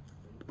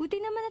 Buti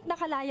naman at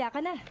nakalaya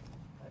ka na.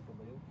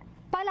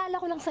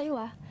 Paalala ko lang sa'yo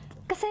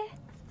kasi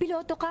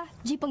piloto ka,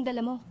 jeep ang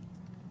dala mo.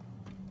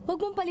 Huwag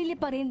mong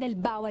paliliparin dahil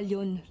bawal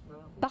yun.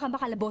 Baka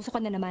makalaboso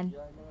ka na naman.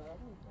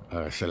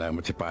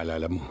 Salamat sa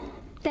paalala mo.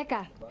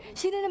 Teka,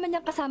 sino naman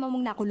yung kasama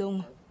mong nakulong?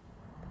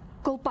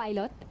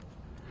 Co-pilot?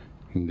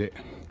 Hindi.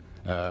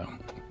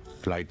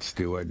 Flight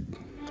steward.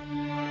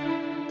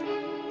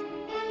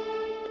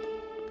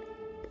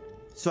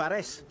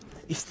 Suarez,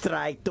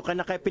 strike to ka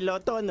na kay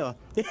piloto, no?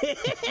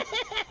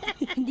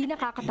 Hindi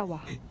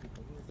nakakatawa.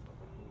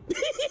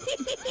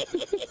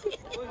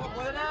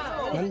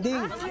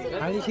 Nanding,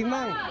 alis si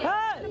Mang.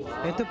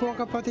 Ito po ang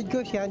kapatid ko,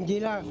 si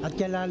Angela, at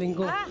kalaling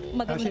ko.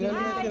 Sila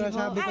naman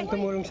sinasabi kong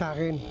tumulong sa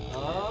akin.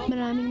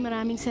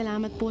 Maraming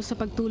salamat po sa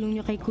pagtulong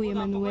niyo kay Kuya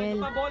Manuel.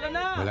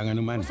 Walang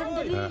anuman.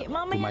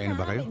 Kumain na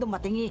ba kayo?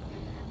 Dumating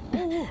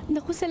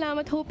Naku,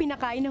 salamat ho.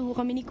 Pinakain na ho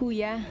kami ni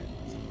Kuya.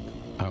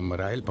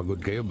 Marahil pagod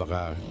kayo,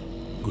 baka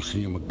gusto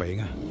niyo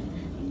magpahinga.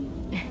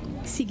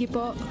 Sige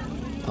po.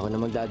 Ako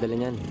na magdadala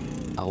niyan.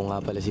 Ako nga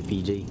pala si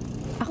PJ.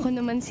 Ako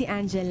naman si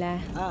Angela.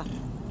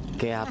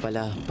 Kaya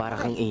pala, para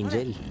kang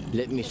angel.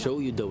 Let me show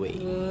you the way.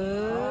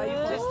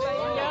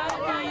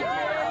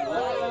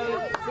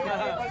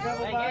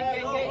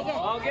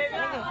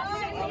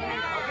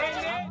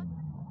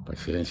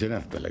 Pasensya na,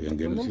 talagang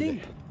ganun sila.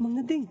 Mang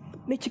Nanding,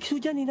 may chicks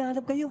dyan,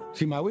 hinahanap kayo.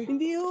 Si Maui?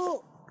 Hindi ho,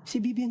 si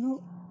Vivian ho.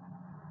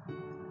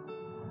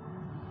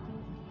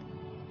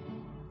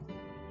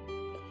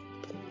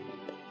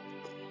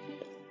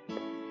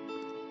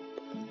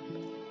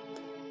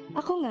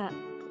 Ako nga,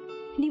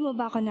 hindi mo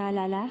ba ako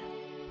naalala?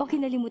 O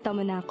kinalimutan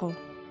mo na ako?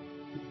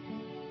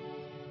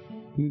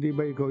 Hindi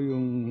ba ikaw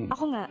yung...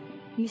 Ako nga,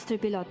 Mr.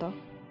 Piloto.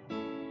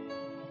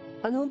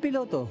 Ano ang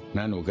piloto?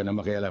 Nano, huwag ka na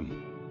makialam.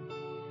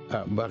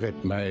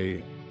 Bakit? May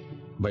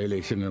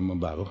violation na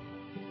naman ba ako?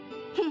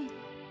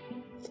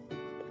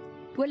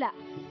 Wala.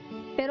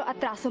 Pero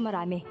atraso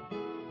marami.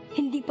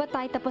 Hindi pa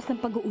tayo tapos ng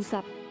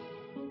pag-uusap.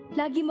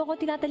 Lagi mo ako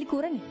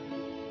tinatalikuran eh.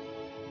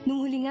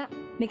 Nung huli nga,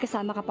 may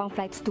kasama ka pang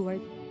flight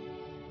steward.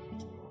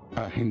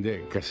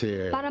 Hindi.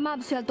 Kasi... Para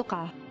maabsuelto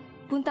ka,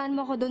 puntahan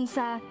mo ako doon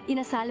sa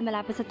inasal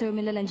malapit sa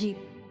terminal ng jeep.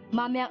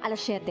 Mamayang alas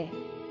 7.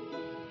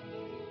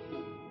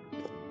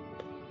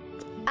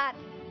 At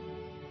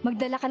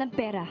magdala ka ng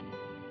pera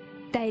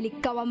dahil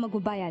ikaw ang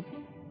magbabayad.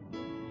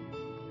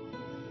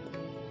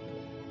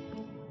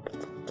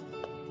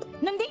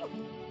 Nanding!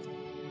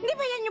 Hindi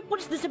ba yan yung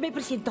pulis doon sa may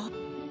presinto?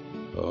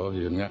 Oo,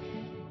 yun nga.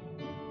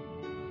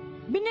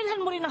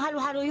 Binilhan mo rin ng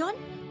halo-halo yun?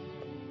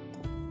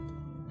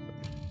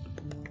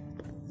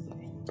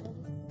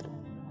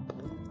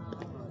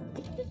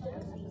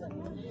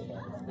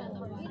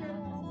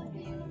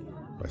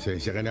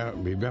 Pasensya ka na,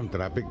 Bibiam,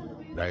 traffic.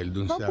 Dahil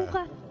dun sa... Opo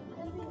ka.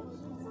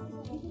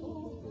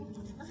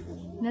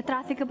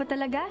 Na-traffic ka ba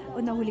talaga o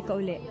nahuli ka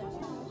uli?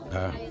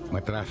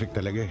 Matraffic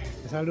talaga eh.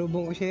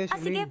 Salubong ko siya,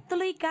 Sige,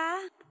 tuloy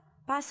ka.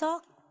 Pasok.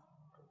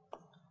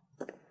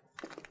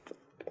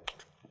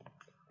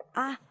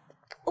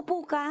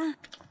 Upo ka.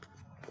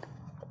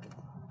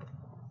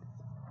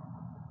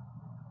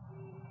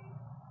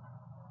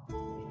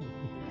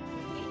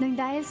 Nang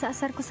dahil sa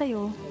asar ko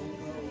sa'yo,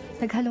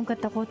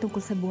 naghalongkat ako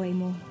tungkol sa buhay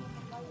mo.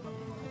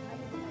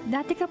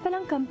 Dati ka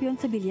palang kampiyon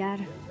sa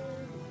bilyar.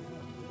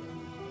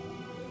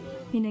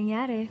 May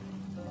nangyari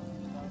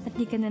at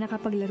di ka na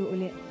nakapaglaro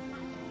uli.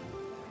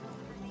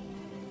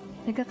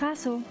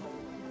 Nagkakaso,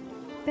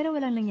 pero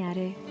walang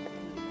nangyari.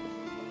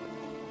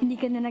 Hindi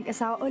ka na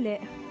nag-asawa uli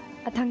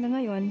at hanggang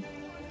ngayon,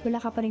 wala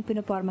ka pa rin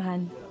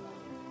pinopormahan.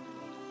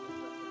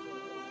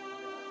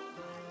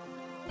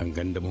 Ang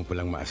ganda mo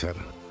palang maasar.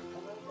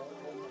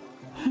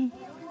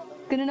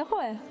 Ganun ako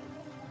eh.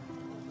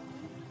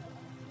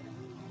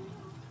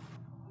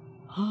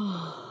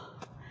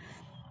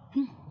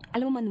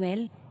 Alam mo,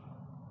 Manuel,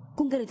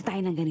 kung ganito tayo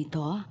ng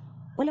ganito,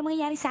 walang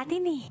mangyayari sa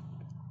atin eh.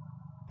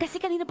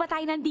 Kasi kanina pa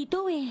tayo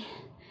nandito eh.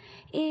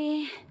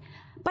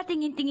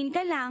 Patingin-tingin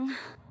ka lang.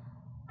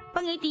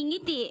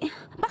 Pangiti-ngiti.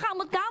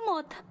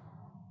 Pakamot-kamot.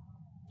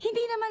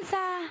 Hindi naman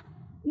sa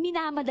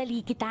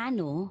minamadali kita,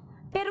 no?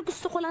 Pero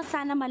gusto ko lang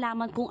sana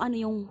malaman kung ano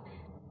yung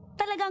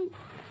talagang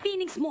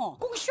feelings mo.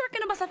 Kung sure ka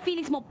na ba sa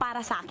feelings mo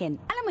para sa akin.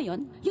 Alam mo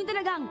yon? Yung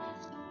talagang,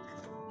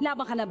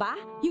 laban ka na ba?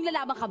 Yung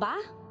lalaban ka ba?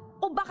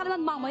 O baka naman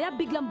mamaya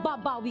biglang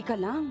babawi ka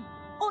lang?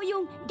 O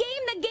yung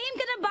game na game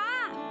ka na ba?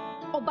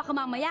 O baka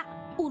mamaya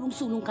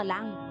ulong-sulong ka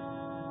lang?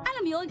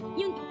 Alam mo yun?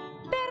 Yung,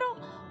 pero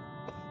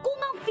kung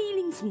ang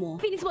feelings mo,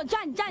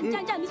 dyan,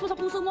 mismo sa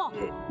puso mo,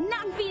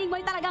 na ang feeling mo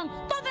ay talagang,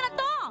 todo na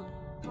to!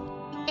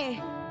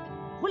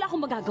 Wala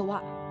akong magagawa.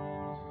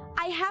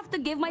 I have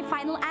to give my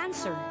final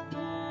answer.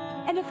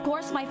 And of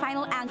course, my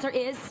final answer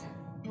is,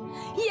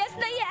 yes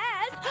na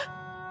yes!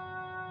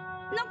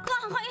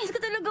 Nakakainis ka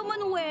talaga,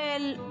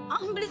 Manuel.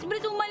 Ang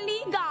bilis-bilis mo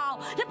maligaw.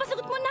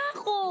 Napasagot mo na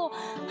ako.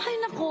 Ay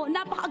nako,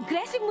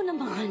 napaka-aggressive mo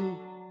naman.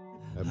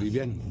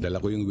 Bibian, dala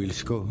ko yung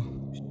wheels ko.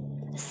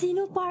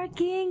 Sino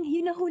parking?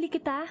 Yun nahuli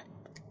kita?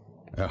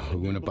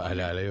 Huwag mo na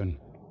paalala yun.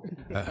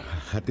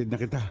 Hatid na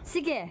kita.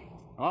 Sige.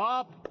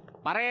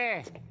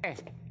 Pare.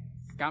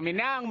 Kami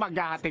na ang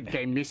maghahatid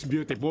kay Miss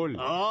Beautiful.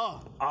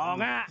 Oo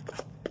nga.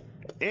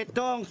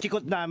 Itong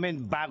chikot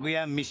namin bago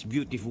yan, Miss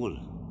Beautiful.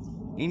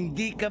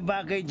 Hindi ka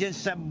bagay dyan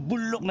sa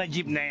bulok na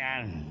jeep na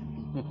yan.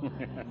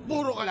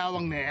 Puro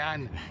kalawang na yan.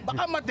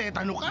 Baka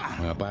matetano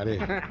ka. Pare,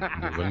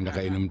 walang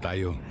nakainom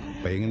tayo.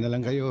 Pahinga na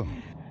lang kayo.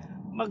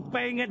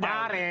 Magpahinga daw.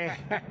 Pare,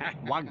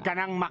 huwag ka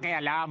nang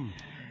makialam.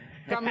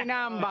 Kami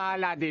na ang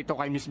bahala dito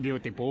kay Miss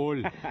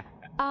Beautiful.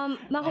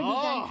 Mga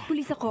kaibigan,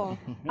 pulis ako.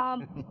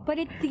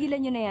 Pwede tigilan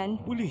nyo na yan.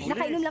 Pulis.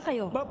 Nakainom lang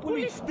kayo.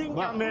 Pulis din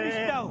kami. Pulis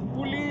daw.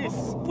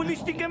 Pulis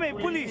din kami.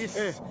 Pulis.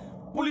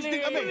 Pulis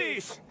din kami.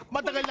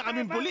 Matagal na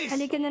kaming pulis.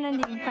 Halika na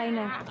nandito. Kayo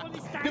na.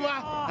 Di ba?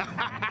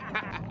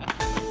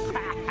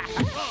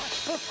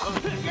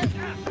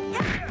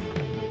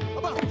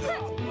 Aba!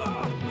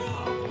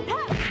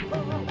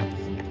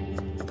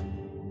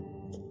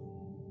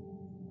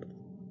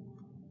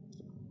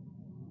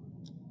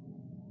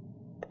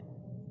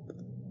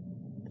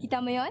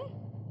 Kita mo yon?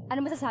 Ano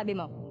masasabi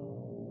mo?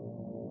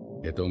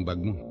 Ito ang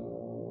bag mo.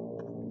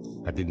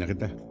 Hatid na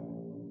kita.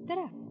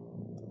 Tara.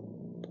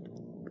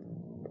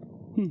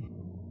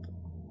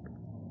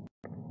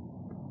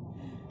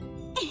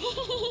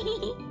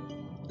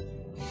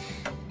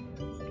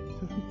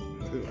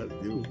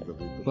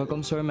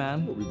 Welcome, sir,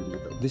 ma'am.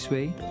 This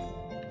way.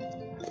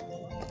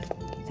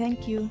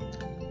 Thank you.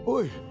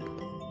 Uy!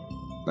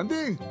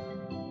 Nanding!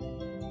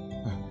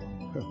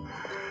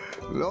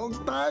 Long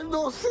time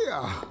no see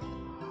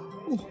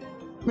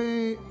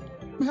may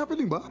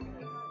happening ba?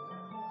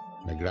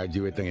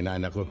 Nag-graduate ang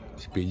inaanak ko,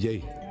 si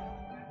PJ.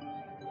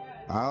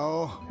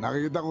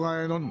 Nakikita ko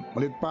ngayon nun.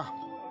 Malit pa.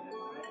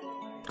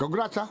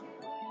 Congrats, ha?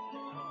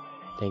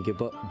 Thank you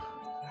po.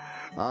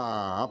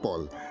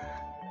 Apple.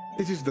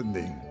 This is the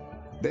name.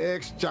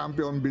 The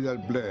ex-champion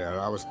billiard player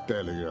I was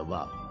telling you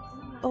about.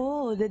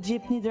 Oh, the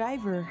jeepney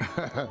driver.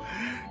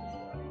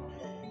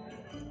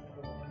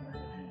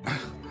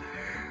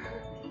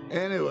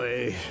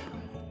 Anyway,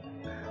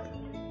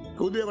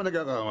 kung di ako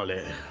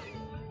nagkakamali,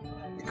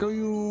 ikaw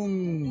yung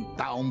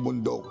taong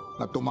bundok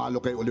na tumalo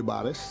kay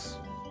Olivares?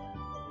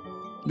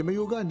 Di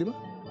mayugan, di ba?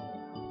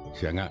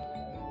 Siya nga.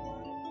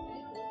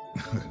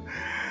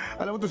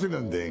 Alam mo to si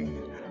Nanding.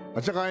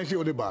 At saka yung si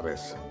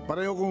Olivares.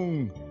 Pareho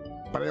kong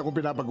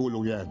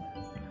pinapagulong yan.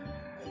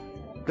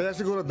 Kaya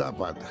siguro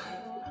dapat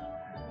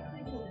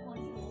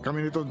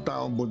kami nitong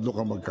taong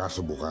bundok ang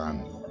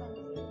magkasubukan.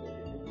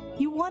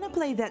 You wanna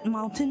play that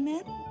mountain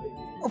man?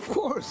 Of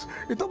course!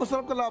 Ito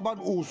masarap na laban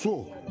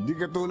uso. Di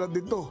katulad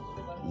dito.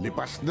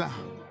 Lipas na.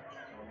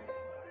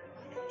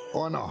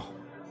 O ano?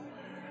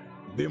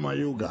 Di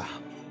mayuga.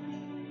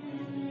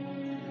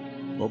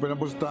 Open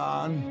ang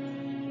pustahan.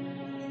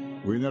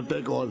 Winner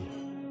take all.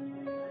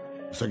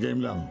 Sa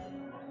game lang.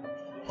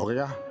 Okay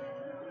ka?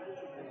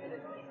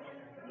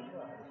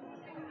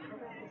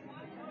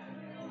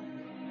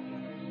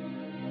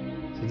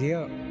 Sige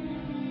ho.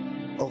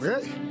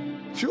 Okay.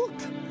 Shoot!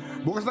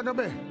 Bukas na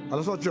gabi,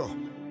 alas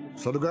 8.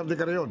 Sa lugar ni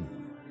Carayon.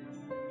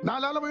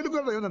 Naalala mo yung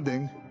lugar na yun,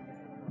 Anding?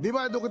 Di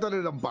ba doon kita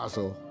rin ang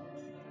paso?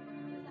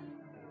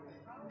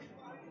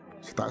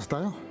 Sa taas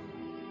tayo.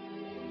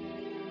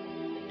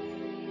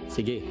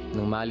 Sige,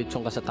 nang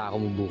malitsong ka sa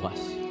tako mo bukas.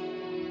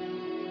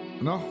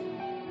 No?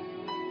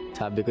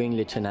 Sabi ko yung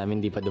lechon namin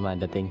di pa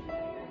dumadating.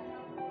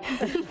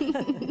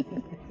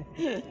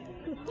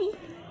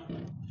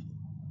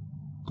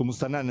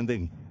 Kumusta na,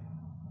 Nanding?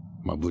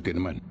 Mabuti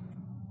naman.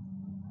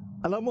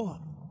 Alam mo,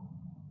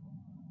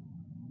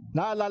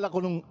 naalala ko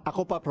nung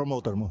ako pa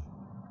promoter mo.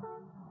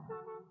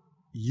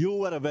 You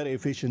were a very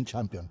efficient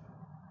champion.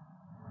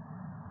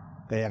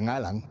 Kaya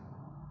nga lang,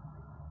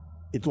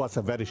 it was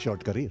a very short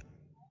career.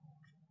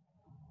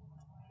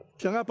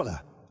 Siya nga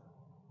pala,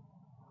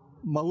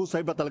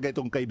 mahusay ba talaga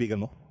itong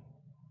kaibigan mo?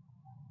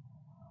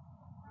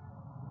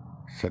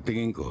 Sa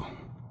tingin ko,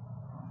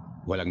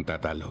 walang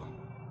tatalo.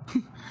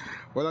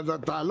 Walang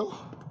tatalo?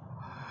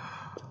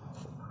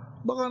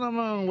 Baka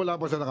naman wala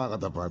pa siya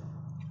nakakatapat.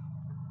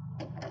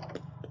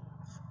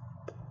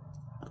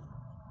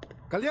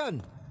 Kalyan!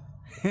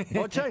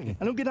 Cheng,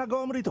 anong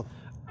ginagawa mo rito?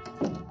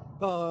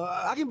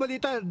 Aking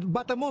balita,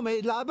 bata mo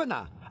may laban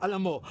na. Alam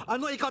mo,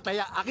 ano ikaw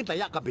taya, akin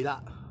taya, kabila.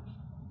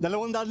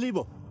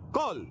 200,000.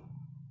 Call!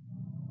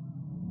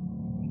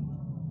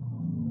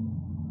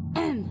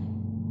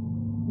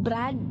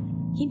 Brad,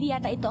 hindi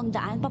yata ito ang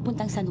daan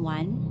papuntang San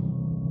Juan?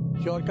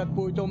 Shortcut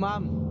po ito,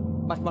 ma'am.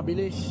 Mas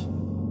mabilis.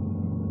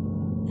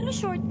 Ano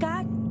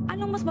shortcut?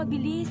 Anong mas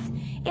mabilis?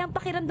 Eh, ang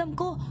pakiramdam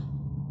ko,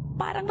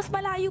 parang mas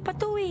malayo pa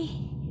to eh.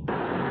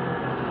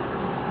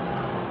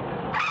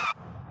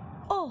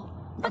 Oh,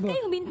 ba't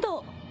kayo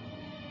huminto?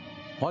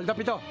 Hold up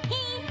ito.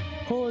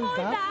 Hold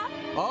up?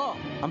 Oo,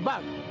 ang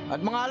bag at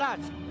mga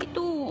alas.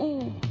 Ito,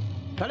 oo.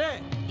 Dali!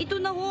 Ito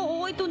na ho,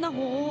 oo, ito na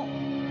ho.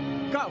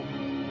 Ikaw,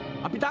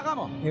 ang pitaka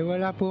mo. Eh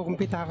wala po akong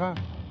pitaka.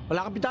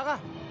 Wala kang pitaka?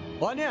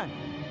 O ano yan?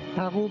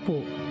 Ako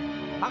po.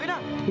 Akin na!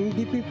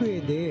 Hindi po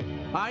pwede.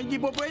 Hindi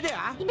po pwede,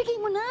 ha? Ibigay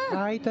mo na.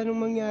 Kahit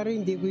anong mangyari,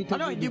 hindi ko ito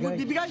Ano, hindi mo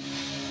bibigay?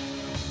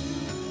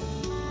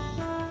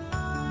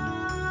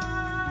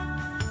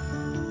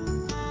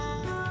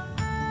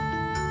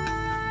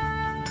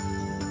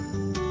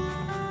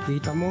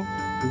 Kita mo,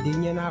 hindi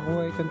niya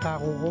nakuha itong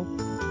tako ko.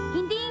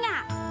 Hindi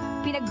nga.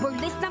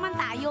 Pinag-burlesque naman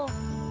tayo.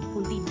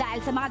 Kundi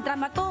dahil sa mga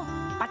drama to,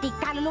 pati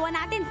kaluluwa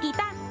natin,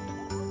 kita.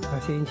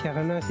 Pasensya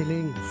ka na,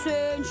 Siling.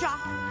 Sensya.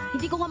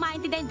 Hindi ko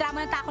mamaintindihan yung drama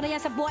ng tako na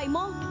yan sa buhay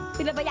mo.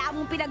 Pinabayaan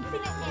mong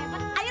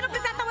Ayun ang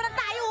pinagtatawanan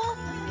tayo!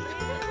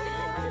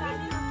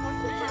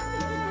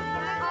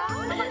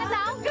 Maganda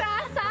ang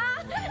grasa!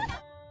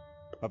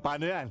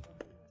 Paano yan?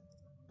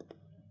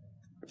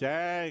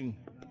 Cheng!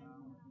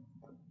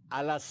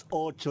 Alas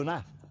 8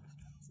 na.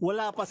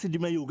 Wala pa si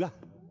Dimayuga.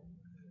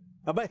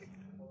 Abay,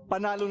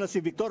 panalo na si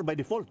Victor by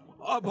default.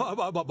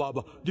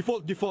 Aba.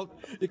 Default.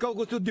 Ikaw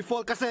gusto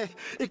default kasi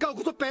ikaw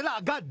gusto pera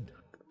agad.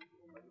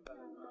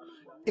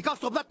 Ikaw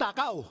sobrang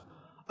takaw.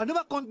 Ano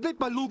ba konti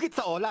palugit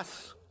sa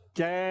olas?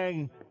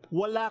 Cheng,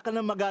 wala ka na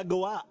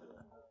magagawa.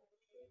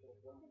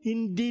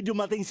 Hindi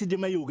dumating si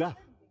Dimayuga.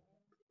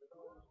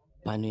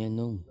 Paano yan,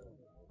 Nong?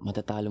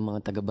 Matatalo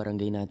mga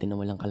taga-barangay natin na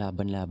walang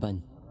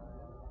kalaban-laban.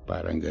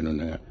 Parang gano'n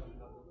na nga.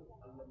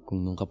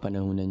 Kung nung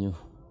kapanahunan nyo,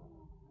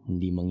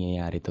 hindi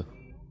mangyayari to.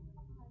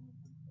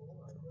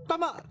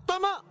 Tama!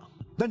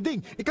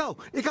 Danding, ikaw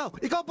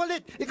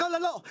palit! Ikaw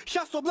lalo!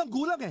 Siya sobrang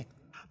gulang eh!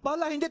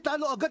 Bala hindi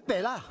talo agad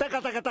pela!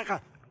 Teka.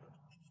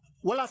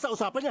 Wala sa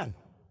usapan yan.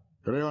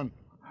 Carayon.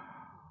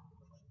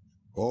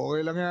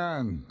 Okay lang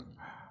yan.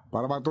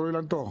 Para matuloy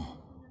lang to.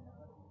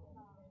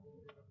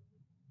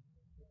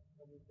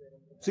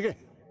 Sige.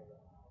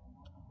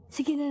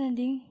 Sige na,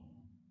 Nanding.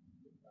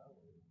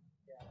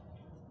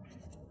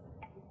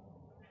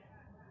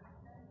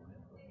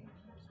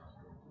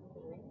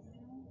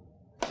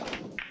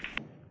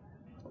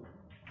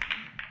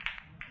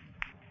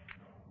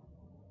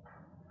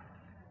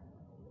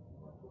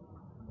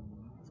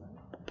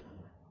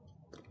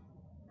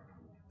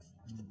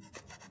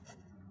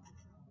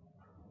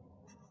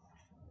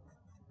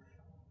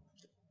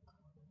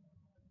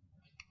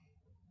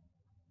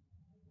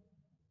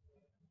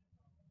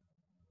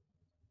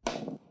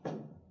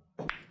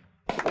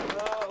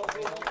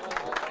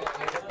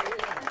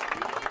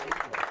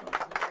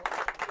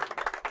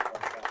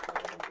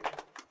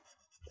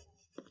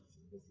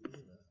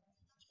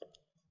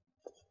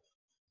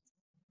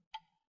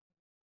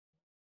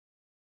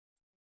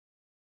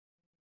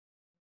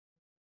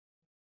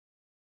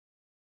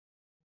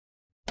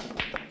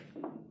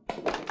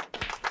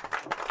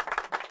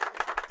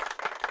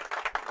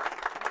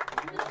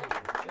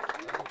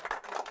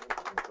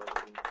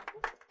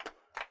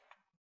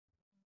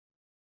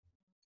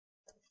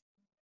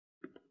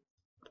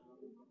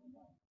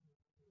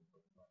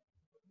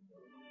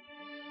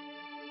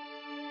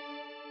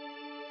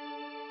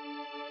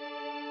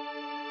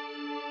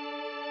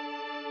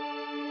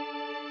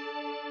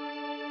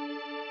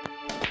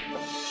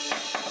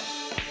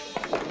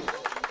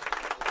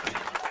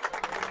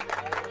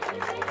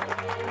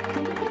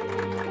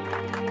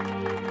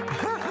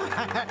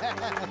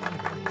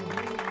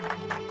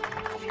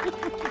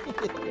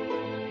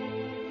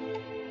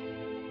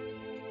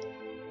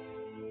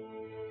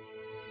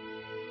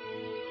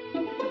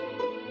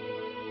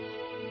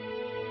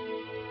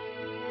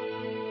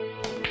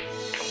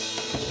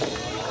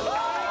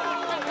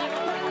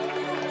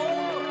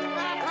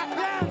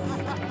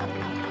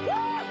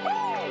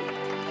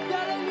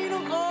 Yan ang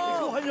ninong ko!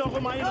 Ikuha niyo ako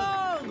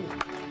mainom.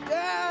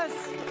 Yes!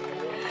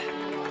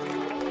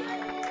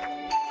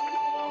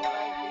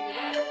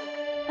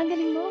 Ang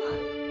galing mo.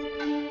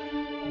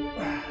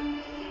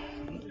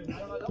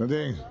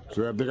 Nanding,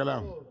 swerte ka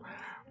lang.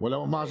 Wala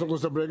mamasok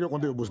doon sa brego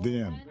kundi ubos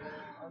din yan.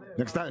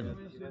 Next time.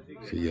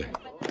 Sige.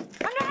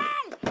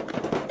 Manuel!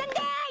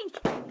 Danding!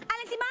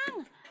 Alan si Mang!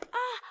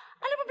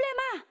 Ano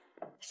problema?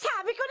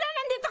 Sabi ko na,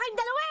 nandito kayong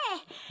dalawa eh!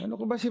 Ano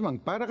ko ba si Mang?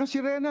 Para kang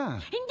sirena.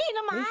 Hindi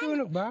naman! May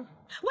sunog ba?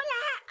 Wala!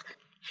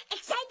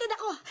 Excited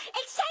ako!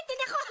 Excited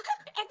ako!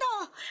 Ito,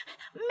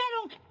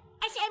 merong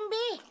SMB,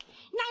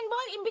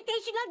 9-ball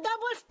Invitational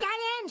Doubles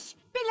Challenge!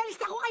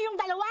 Pinalista ko kayong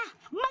dalawa!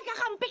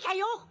 Magkakampi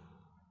kayo!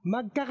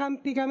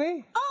 Magkakampi kami?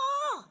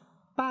 Oo!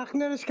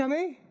 Pakners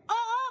kami?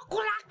 Oo!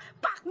 Kurak!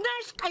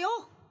 Pakners kayo!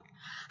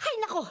 Hay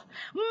nako!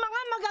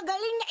 Mga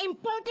magagaling na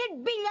imported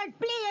billiard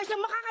players ang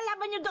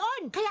makakalaban nyo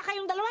doon! Kaya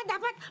kayong dalawa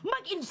dapat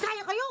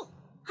mag-ensayo kayo!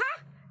 Ha?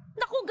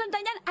 Naku,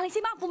 ganda niyan! Aling si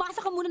Mang,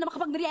 pumasok ka muna na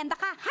makapagmerienda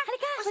ka!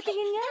 Halika!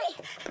 Patingin nga.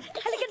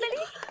 Halika,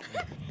 dali!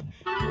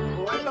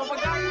 Ano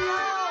pagkain mo?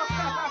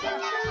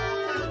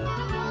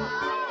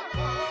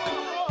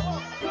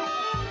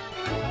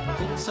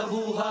 Kung sa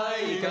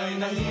buhay ika'y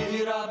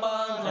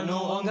nahihirapan, ano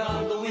ang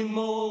gagawin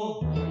mo?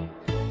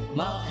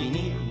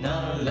 Makinig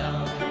na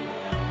lang.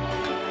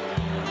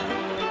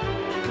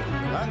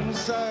 Ang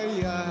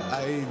saya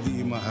ay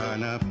di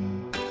mahanap,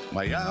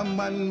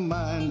 mayaman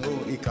man o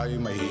ika'y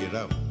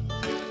mahirap.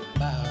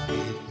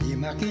 Bakit di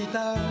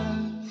makita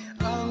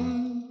ang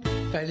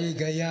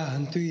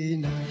kaligayahan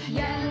tuwina?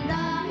 Yan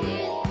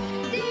dahil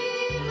di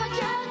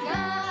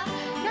matyaga,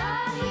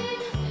 dahil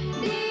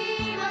di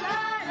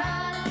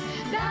mag-aral,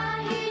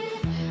 dahil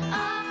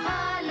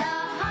akala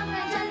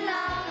hanggang dyan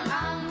lang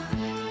ang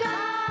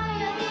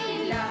kaya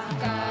nila.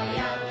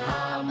 Kaya't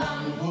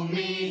habang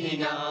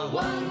humihinga,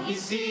 huwag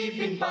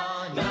isipin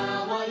pa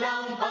na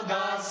walang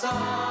pag-asa.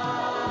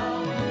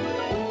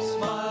 Mas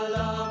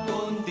pala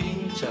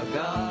konting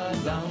tiyaga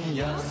lang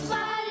yan. Mas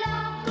pala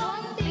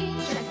konting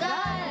tiyaga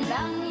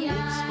lang yan.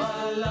 Mas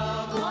pala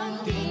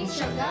Konting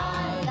tiyaga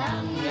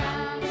lang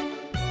yan.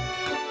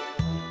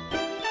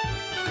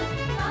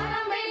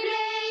 Parang may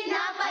blade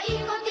na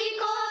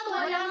paikot-ikot,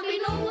 walang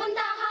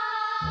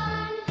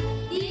pinupuntahan.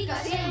 Di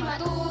kasi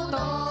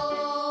matuto.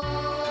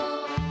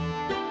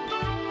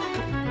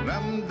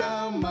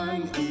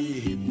 Ramdaman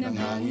ihip ng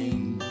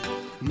hangin,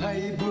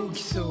 May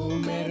bugso,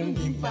 meron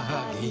din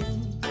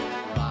pahagin.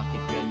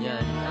 Bakit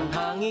ganyan ang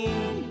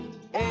hangin?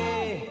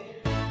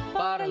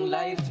 Parang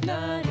life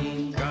na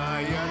rin.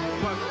 kaya't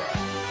wag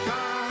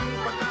kang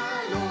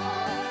patalo.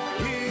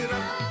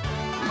 Hirap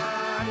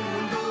man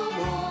mundo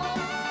mo,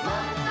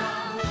 Huwag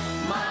kang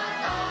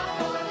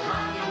matakot,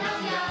 hangin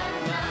lang yan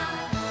na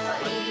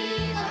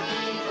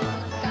paikot-ikot.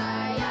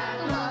 Kaya't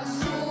huwag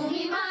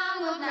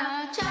sumimangot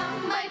na tiyang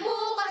may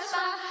bukas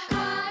pa,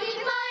 kahit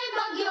may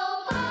bagyo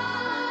pa.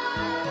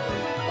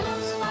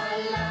 Ups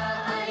pala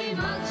ay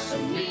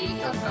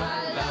magsumikap ka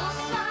lang.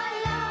 Ups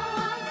pala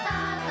huwag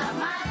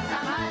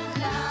tatamad-tamad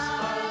lang. Ups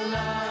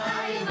pala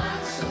ay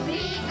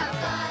magsumikap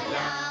ka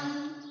lang.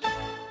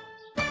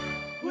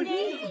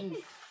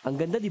 Ang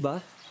ganda, di ba?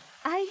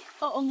 Ay,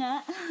 oo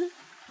nga.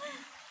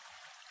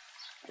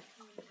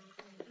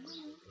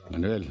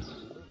 Manuel,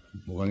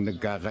 mukhang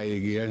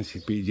nagkakaigihan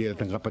si PJ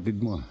at ang kapatid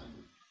mo.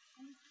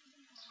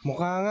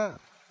 Mukha nga.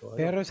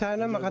 Pero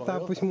sana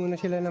makatapos muna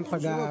sila ng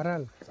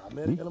pag-aaral. Sa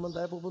Amerika naman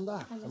tayo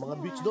pupunta. Sa mga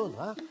beach doon,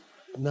 ha?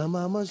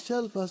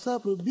 Namamasyal pa sa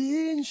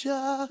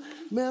probinsya,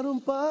 meron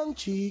pang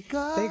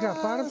chika.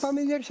 Teka, parang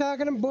familiar sa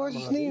akin ang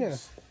boses na yun ah.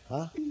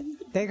 Ha?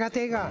 Teka.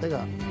 Teka,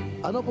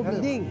 ano problema?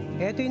 Nanding,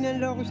 eto yung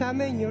nanloko sa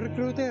amin, yung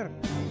recruiter.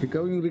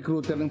 Ikaw yung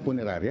recruiter ng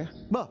punerarya?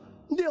 Ba,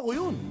 hindi ako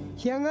yun.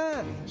 Siya nga,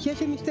 siya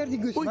si Mr. De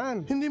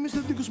Guzman. Hindi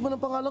Mr. De Guzman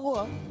ang pangalan ko,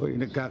 ha? Uy,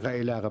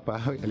 nagkakaila ka pa.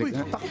 Uy, Uy,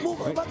 na. takbo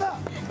ka, bata!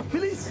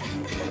 Bilis!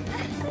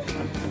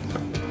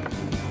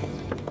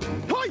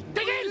 Hoy!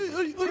 Tigil!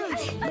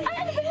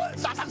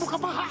 Tatakbo ka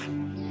pa, ha?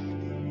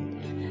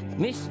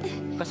 Miss,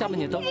 kasama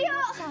niyo to?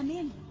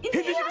 Hindi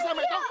niya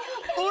kasama ito!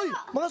 Uy,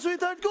 mga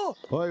sweetheart ko!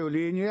 Hoy,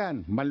 ulihin nyo yan.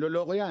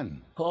 Manloloko yan.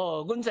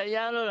 kun sa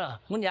ano na,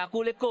 ngunya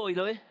kulit ko,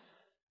 ilo eh.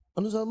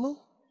 Ano sabi mo?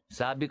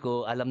 Sabi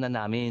ko, alam na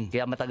namin,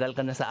 kaya matagal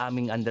ka na sa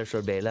aming under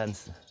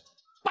surveillance.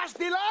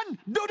 Pastilan!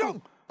 Dudong!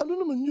 Ano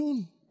naman yun?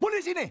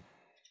 Pulisin eh!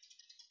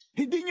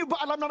 Hindi niyo ba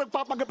alam na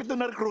nagpapagapit doon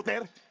na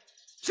recruiter?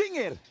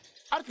 Singer,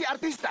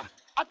 artista,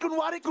 at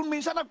kunwari kung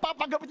minsan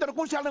nagpapagapit na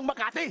konsyal ng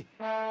Makati.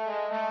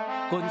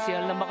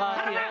 Konsyal na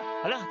Makati.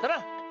 Hala, tara!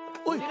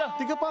 Uy,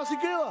 tiga Pasig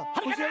kayo ah.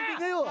 Konsyente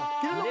kayo ah.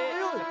 Kilala ko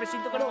kayo eh.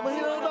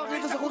 Mahirap na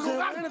nakita sa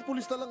konsyente.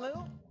 Nagpulis na lang kayo.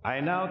 I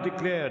now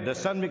declare the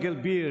San Miguel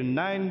Beer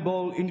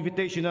 9-Ball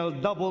Invitational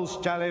Doubles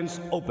Challenge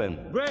open.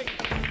 Break!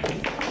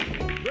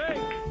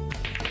 Break!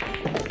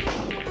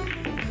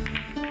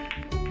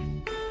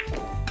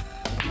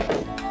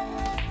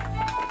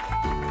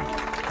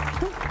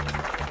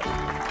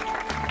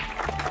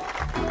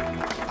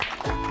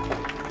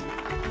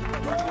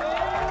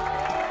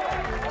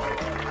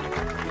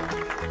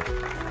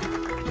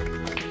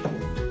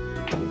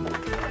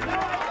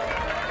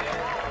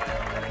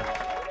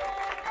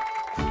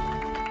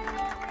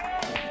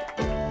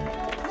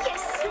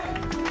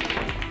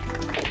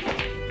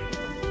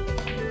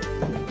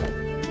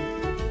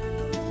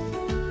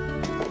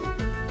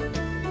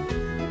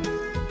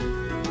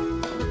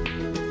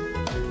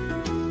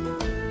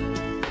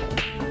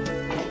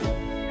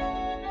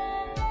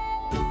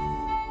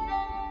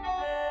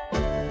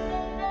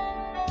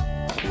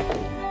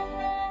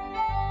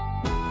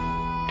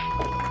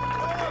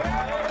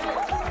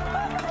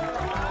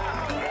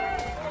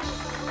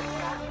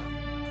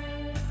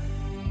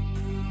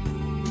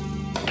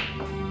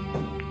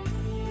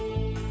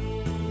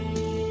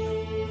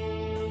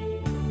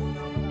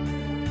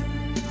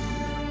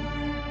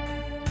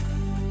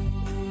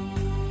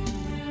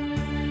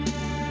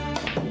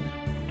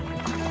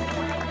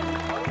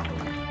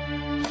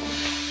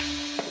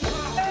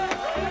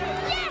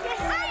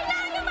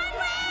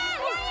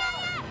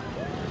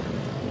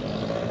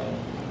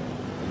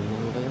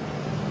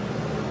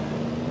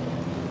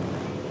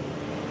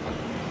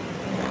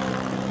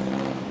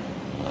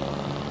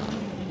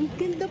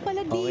 Ganda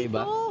pala dito. Okay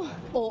ba?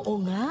 Oo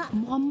nga.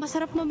 Mukhang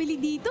masarap mamili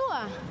dito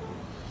ah.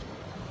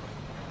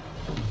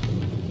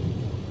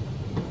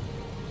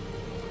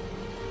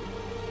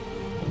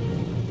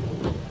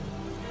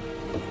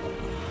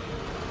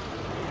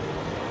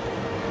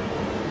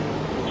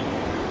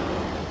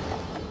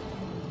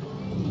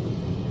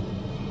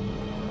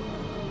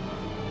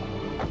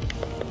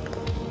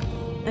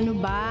 Ano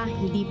ba?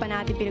 Hindi pa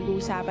natin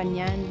pinag-uusapan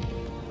yan.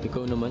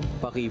 Ikaw naman,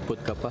 pakipot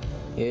ka pa.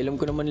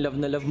 Alam ko naman love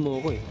na love mo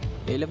ko eh.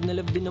 Love na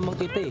love din naman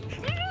kita eh.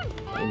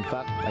 In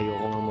fact,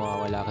 ayoko nga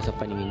mawawala ka sa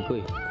paningin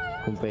ko eh.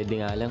 Kung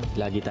pwede nga lang,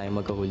 lagi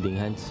tayong magka-holding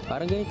hands.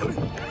 Parang ganito.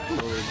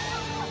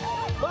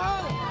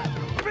 Bang!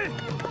 Tabi!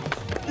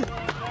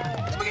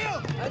 Tabi kayo!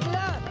 Ano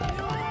na?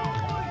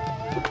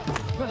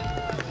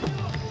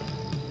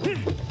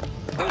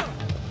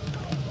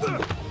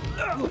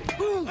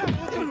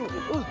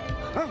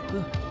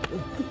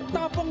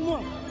 Tapang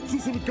mo!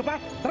 Susunod ka pa?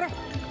 Tara!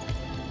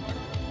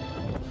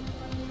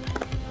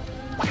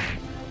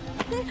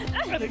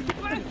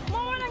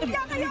 Mawalang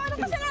niya kayo! Ano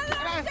kasalanan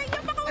ko sa inyo?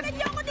 Pakawalan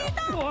niyo ako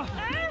dito!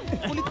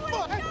 Ulit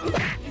mo!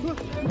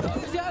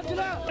 Si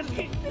Angela!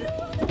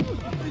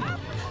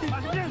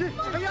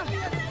 Kaya!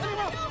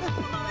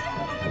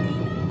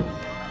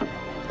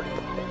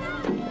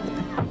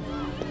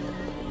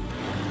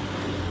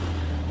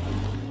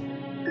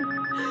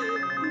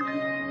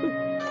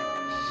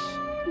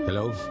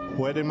 Hello?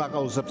 Pwede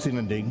makausap si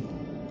Nanding?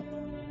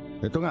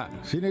 Ito nga,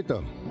 sino ito?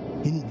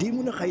 Hindi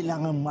mo na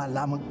kailangan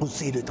malaman kung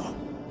sino ito.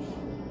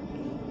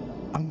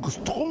 Ang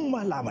gusto kong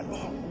malaman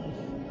mo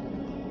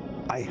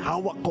ay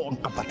hawak ko ang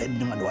kapatid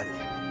ni Manuel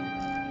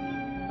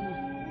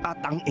at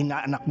ang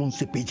inaanak mong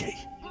si PJ.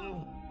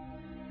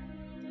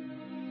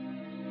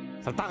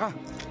 Salta ka!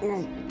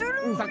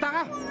 Salta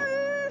ka!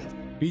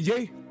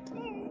 PJ?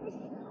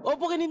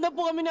 Opo, kininda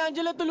po kami ni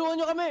Angela. Tulungan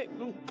niyo kami.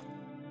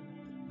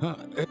 Ha?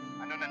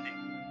 Ano, Nanding?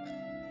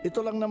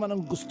 Ito lang naman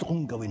ang gusto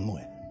kong gawin mo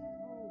eh.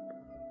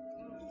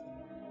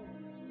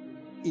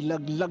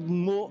 Ilaglag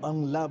mo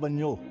ang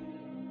laban nyo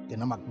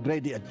kina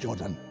McGrady at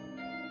Jordan.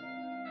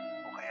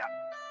 O kaya,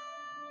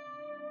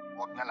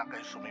 huwag na lang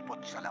kayo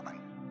sumipot sa laban.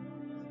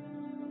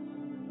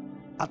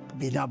 At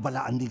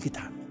binabalaan din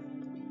kita,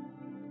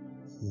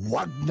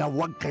 huwag na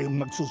huwag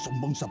kayong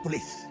magsusumbong sa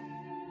pulis.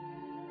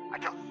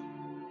 Adios!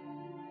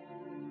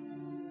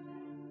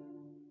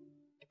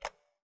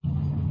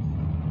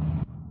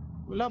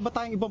 Wala ba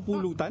tayong ibang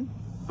pulutan?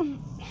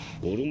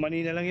 Puro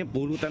manina lang yung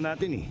pulutan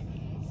natin eh.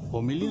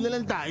 Pumili na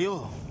lang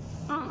tayo.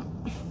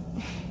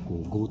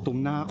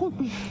 Gugutom na ako.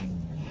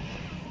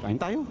 Kain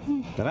tayo.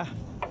 Tara.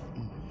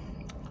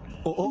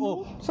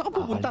 Oo. Saan ka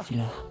pupunta?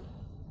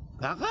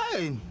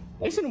 Kakain.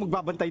 Sino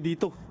magbabantay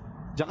dito?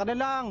 Diyan ka na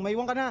lang.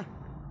 Maiwan ka na.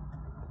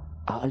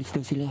 Aalis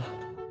daw sila.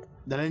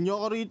 Dalhin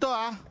niyo ako rito,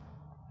 ah.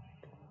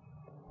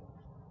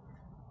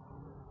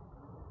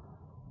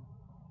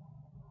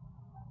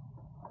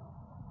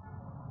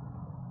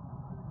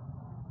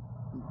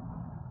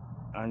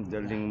 Ang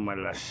daling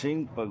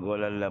malasing pag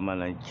wala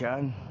laman ng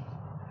tiyan.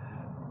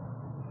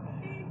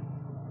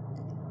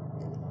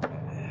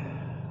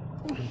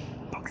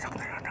 Bagsak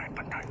na yata yung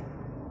pantay.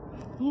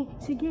 Oh,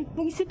 sige,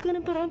 mag-isip ka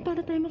ng paraan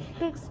para tayo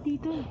makatakas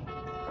dito.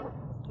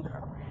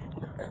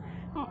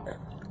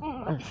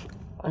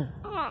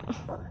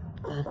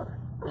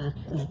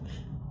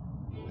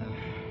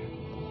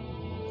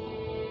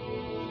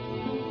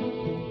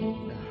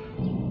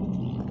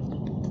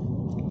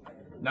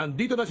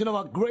 Nandito na sina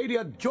McGrady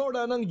at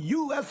Jordan ng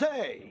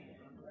USA.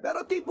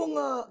 Pero tipong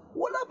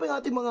wala pa yung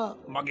ating mga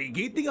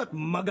magigiting at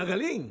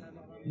magagaling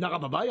na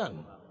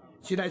kababayan.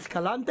 Sina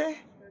Escalante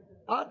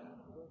at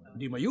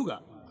Di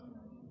Mayuga.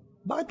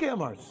 Bakit kaya,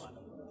 Mars?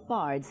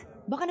 Pards,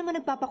 baka naman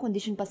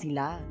nagpapakondisyon pa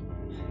sila.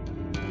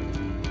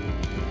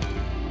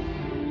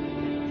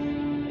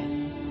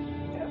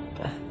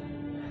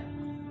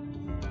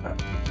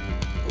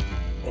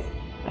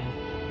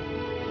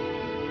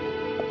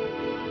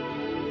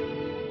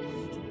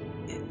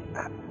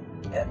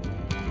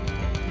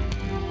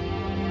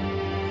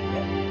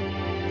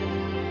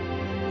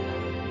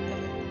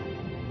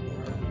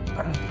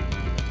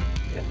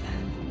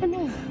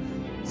 Ano?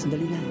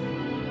 Sandali lang.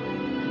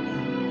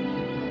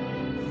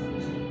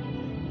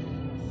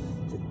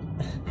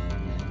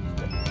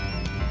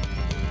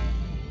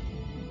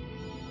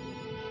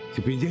 Si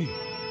PJ?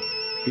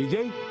 PJ?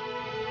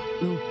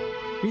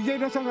 PJ,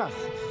 nasaan ka?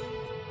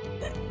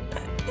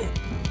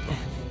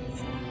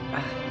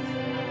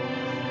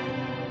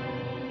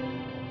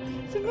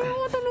 Sige,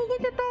 matalugan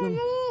na tayo.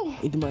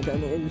 Dumadaan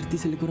ang LRT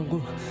sa likuran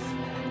ko.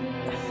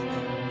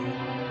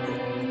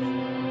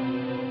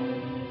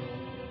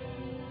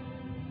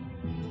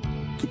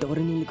 Kita ko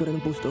rin yung likuran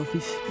ng post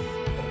office.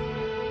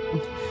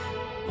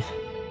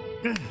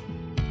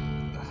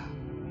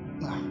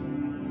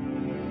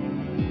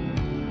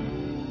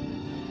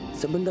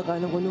 Sa banda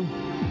kanan ko nung,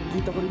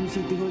 kita ko rin yung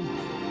City Hall.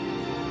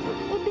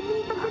 O,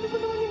 tingin, tanggalin ko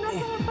naman yung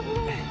nasa matak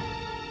mo.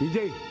 PJ!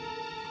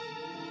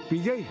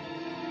 PJ!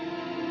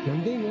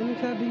 Nanding, ano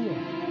sabi niya?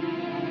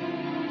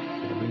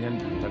 Sabi niyan,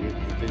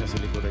 nakikita niya sa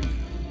likuran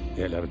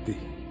LRT.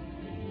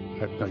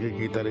 At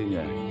nakikita rin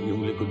niya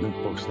yung likod ng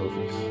post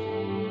office.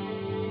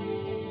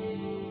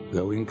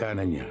 Gawing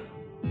kanan niya,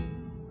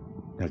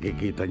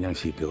 nakikita niya ang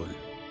City Hall.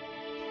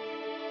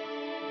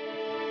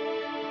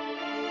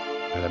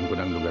 Alam ko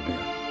na ang lugar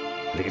niya.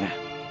 Halika na.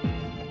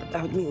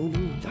 Dapat mo yung ulo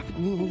mo. Dapat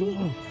mo yung ulo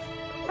mo.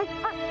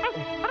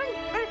 Aray!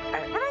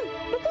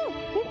 Ito!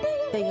 Hindi!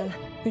 Teka.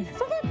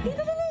 Sakit!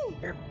 Dito dali!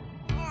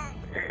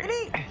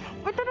 Dali!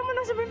 Ito naman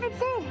ang sa bibig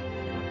ko!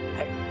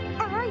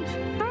 Aray!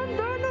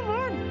 Tanda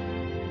naman!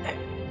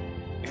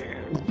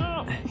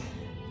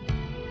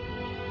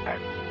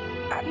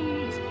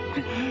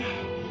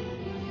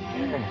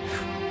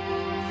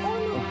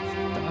 Ano?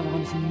 Takawa ka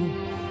na si Ninong.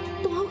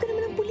 Tumawag ka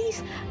naman ng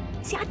pulis.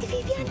 Si Ate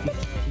Vivian,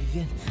 dali.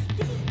 Vivian.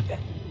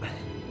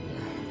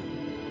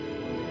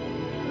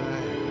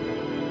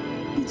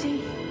 PJ.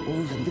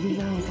 Oo, sandali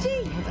lang.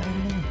 PJ! Matagal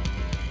na.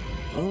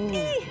 Oo.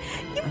 Hindi!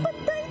 Yung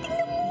pantay,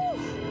 tingnan mo!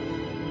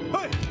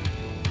 Hoy!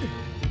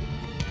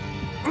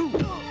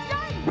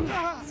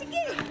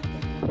 Sige!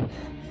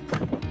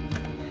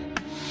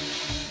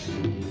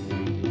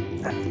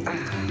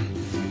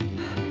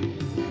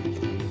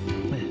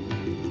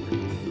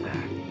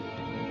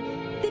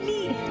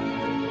 Dali!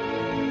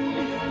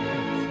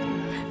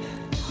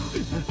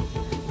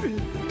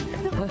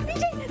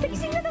 PJ!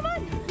 Nagising na naman!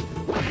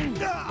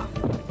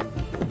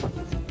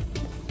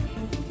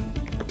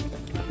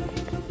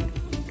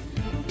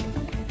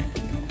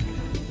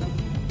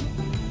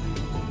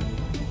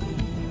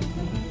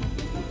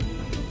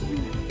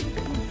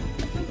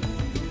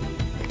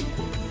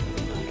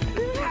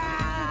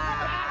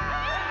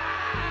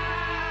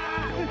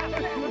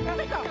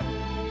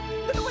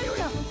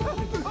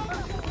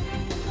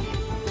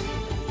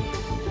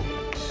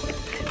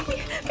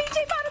 PJ,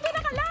 paano ba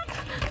nakalak?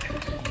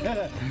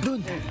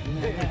 Doon!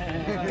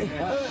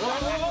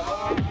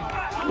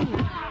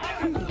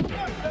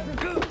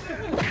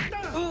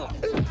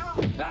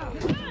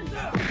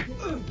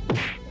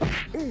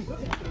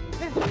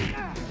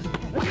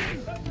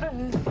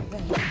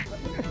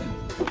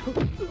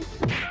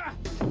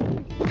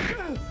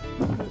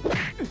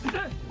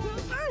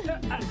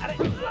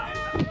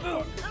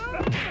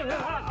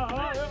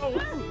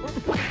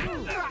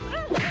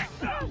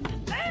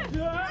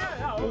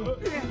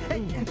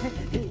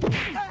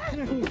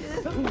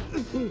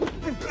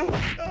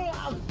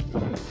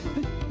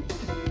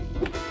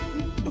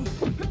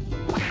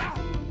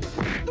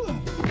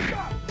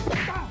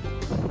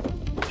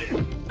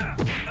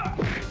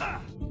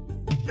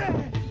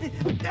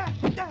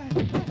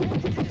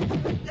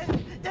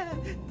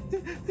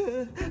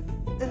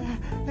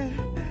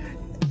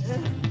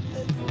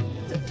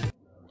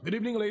 Good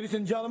evening, ladies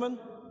and gentlemen.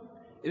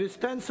 It is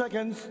 10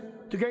 seconds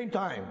to game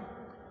time.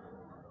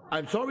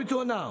 I'm sorry to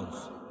announce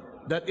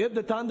that if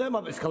the tandem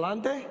of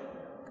Escalante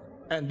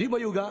and Di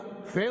Mayuga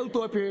fail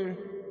to appear,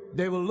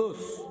 they will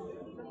lose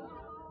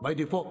by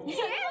default. Yes!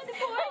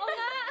 Oo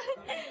nga!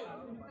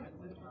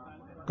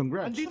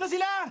 Congrats. Andito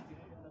sila!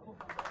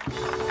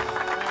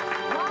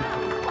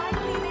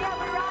 Finally, they have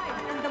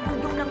arrived! Ang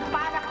dabundong ng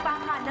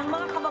palakpakan ng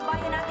mga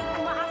kababayan natin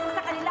umaasa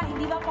sa kanila,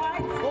 hindi ba,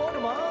 Pards? Oo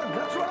naman,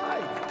 that's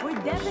right! We're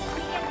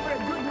definitely in for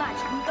a good match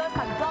dito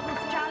sa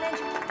doubles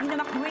challenge ni na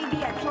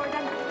McGrady at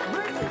Jordan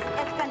versus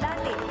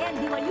Escalante and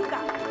Di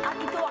Mayuga. At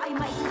ito ay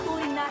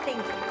maituturing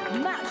nating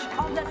match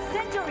of the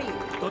century.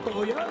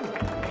 Totoo yan!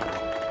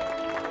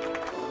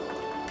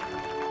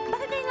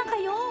 Bakit ngayon lang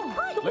kayo?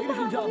 Ay, Ladies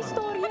and gentlemen,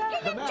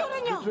 the match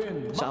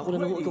between Saan ako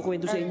na naman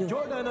ikukwento sa inyo? and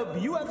Jordan of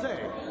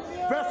USA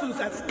versus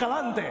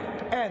Escalante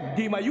and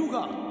Di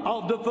Mayuga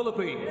of the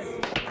Philippines.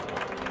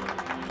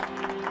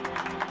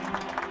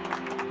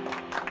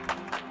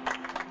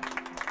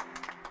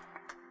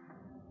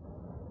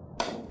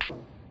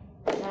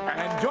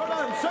 And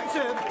Jordan takes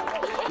it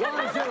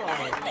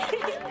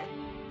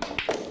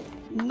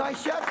 1-0.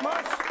 Nice shot,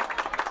 Mars!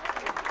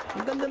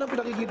 Ang ganda ng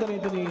pinakikita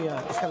nito ni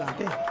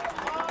Escalante.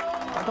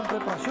 At ang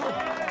preparasyon.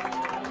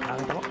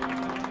 Nakita mo?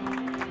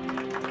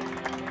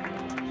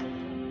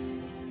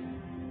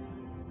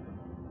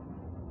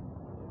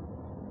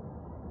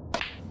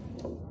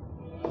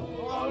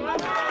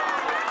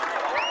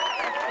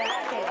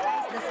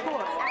 The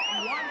score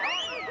at 1-0.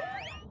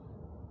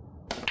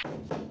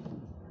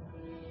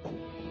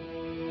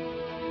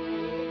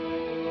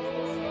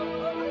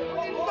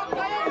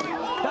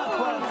 That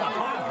was a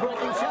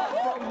heartbreaking shot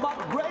from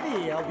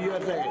McGrady of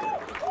USA.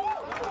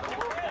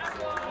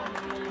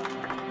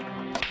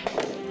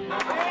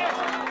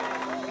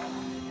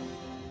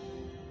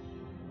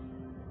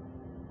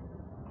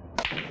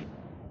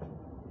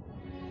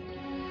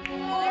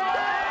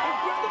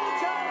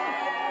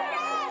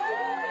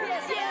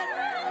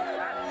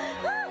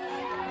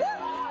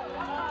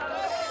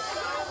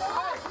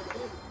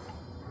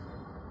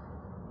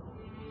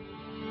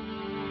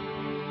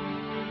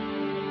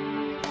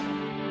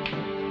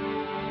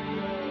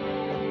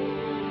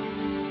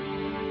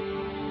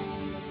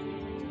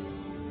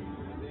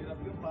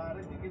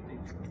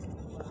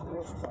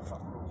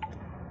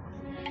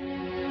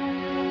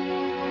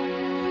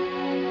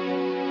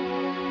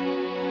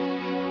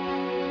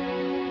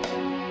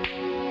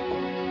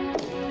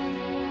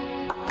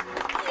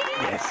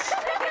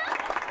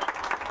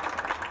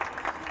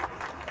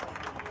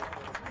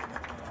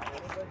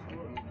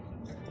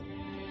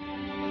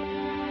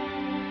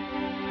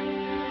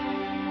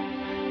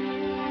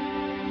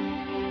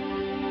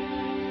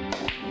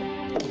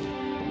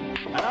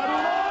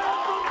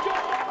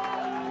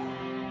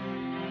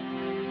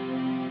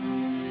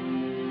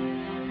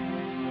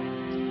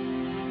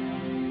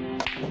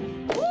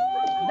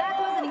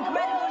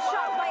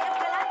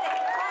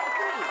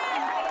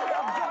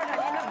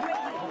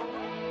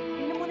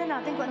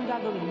 kung anong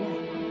gagawin niya.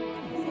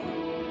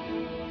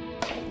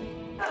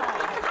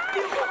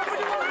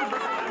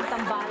 Ang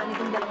tambalan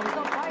nitong dalawang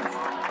ito, Pards.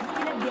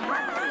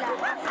 Pinagbihati sila.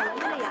 Alam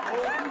mo na yan.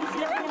 Hindi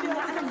sila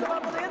pinagbihasan doon.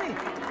 Sa yan eh.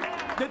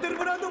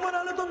 Determinadong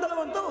manalo tong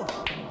dalawang to.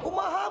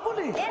 Umahabol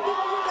eh. Eh, di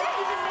ba yung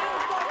television na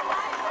yung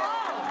qualified?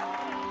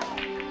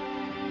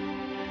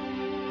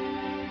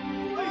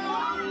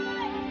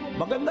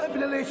 Maganda yung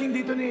pinalacing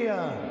dito ni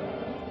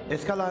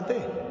Escalante.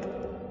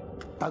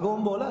 Tago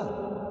ang bola.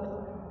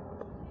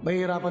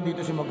 Mahihirapan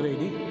dito si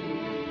McGrady.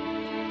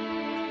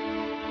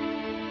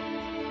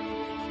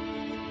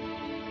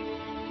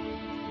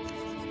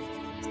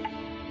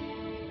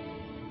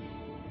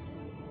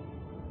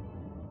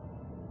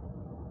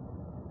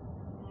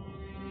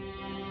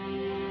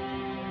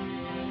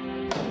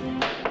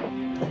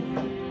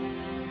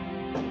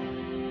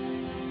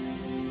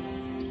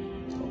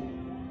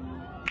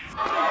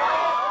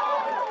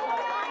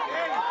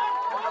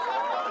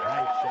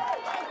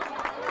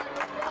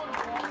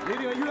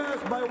 Leading the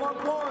U.S. by 1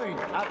 point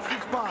at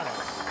 6-5.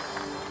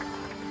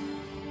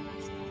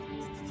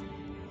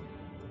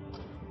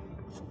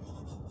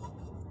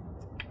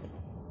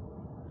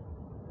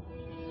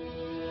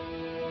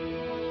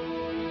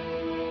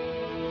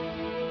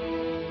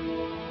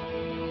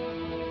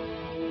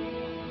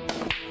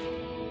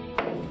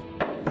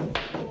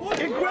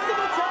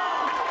 Incredible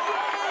job!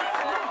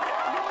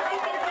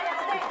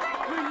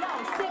 We're now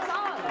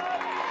 6-all.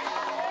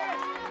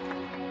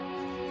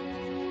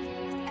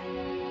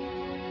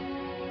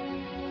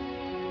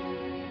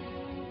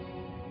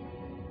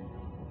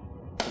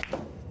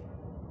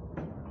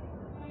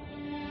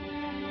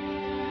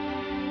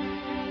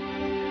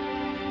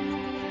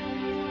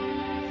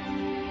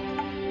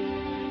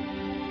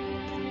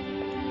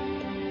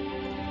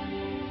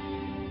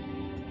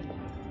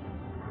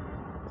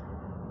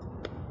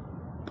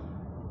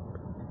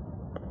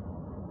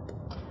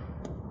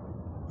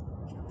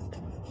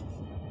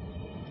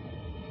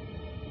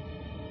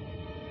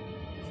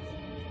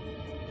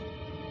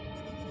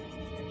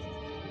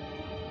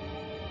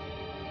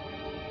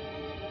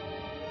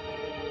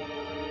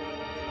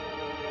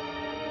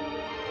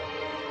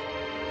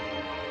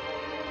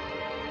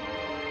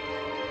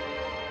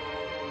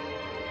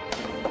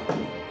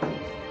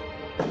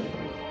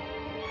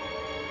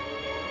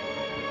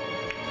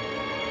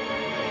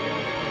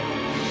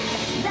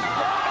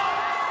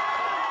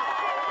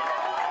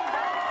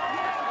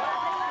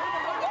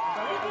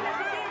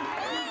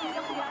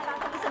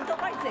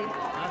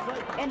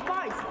 And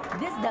Pards,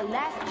 this is the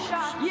last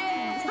shot.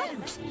 Yes! Sorry.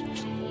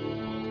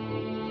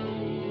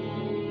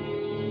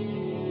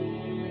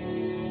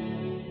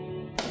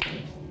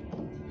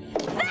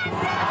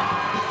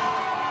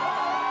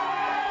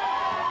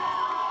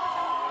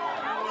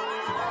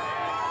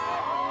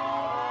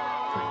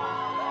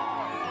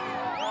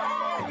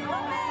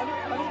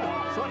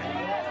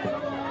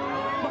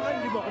 Baka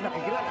hindi mo ako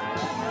nakikilala.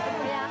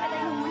 Kaya ka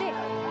tayo nahuli.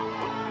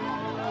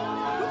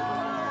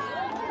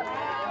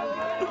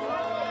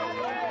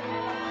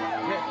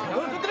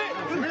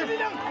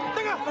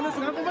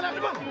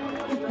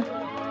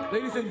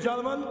 Ladies and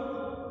gentlemen,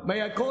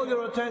 may I call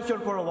your attention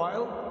for a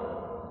while?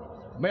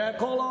 May I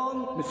call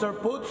on Mr.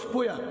 Putz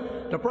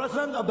Puyat, the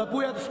president of the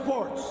Puyat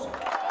Sports.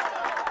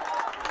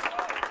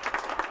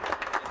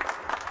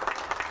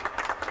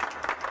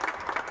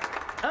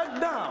 And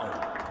now,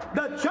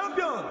 the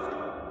champions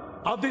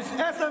of this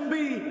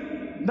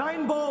SMB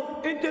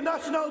 9-ball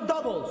international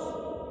doubles.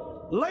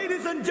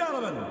 Ladies and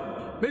gentlemen,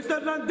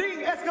 Mr.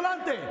 Nanding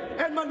Escalante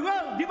and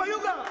Manuel Di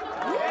Bayuga.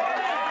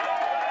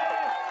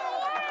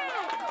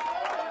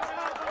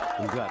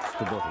 Congrats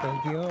to both of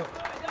Thank you.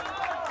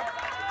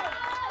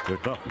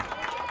 You're talking.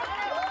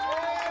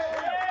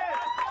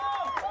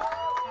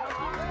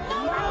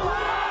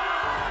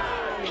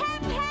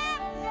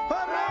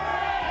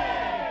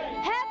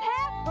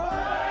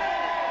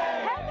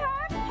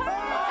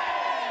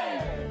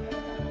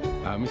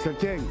 Mr.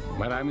 Cheng,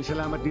 maraming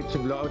salamat dito sa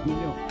blowout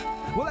ninyo.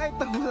 Wala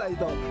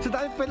ito. Sa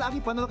dami pa lagi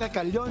panalo kay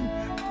Kalyon,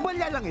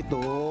 balya lang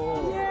ito.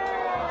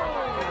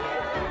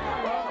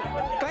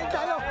 Kain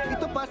tayo.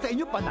 Ito pa sa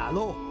inyo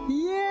panalo.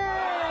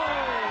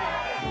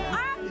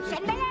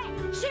 Sandali!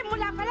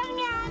 Simula pa lang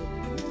yan!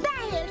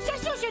 Dahil sa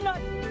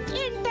susunod,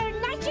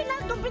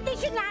 international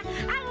competition na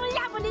ang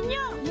laban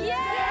ninyo!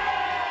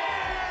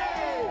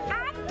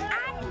 At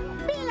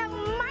bilang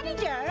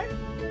manager,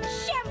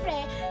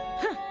 siyempre,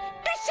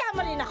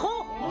 kasama rin ako!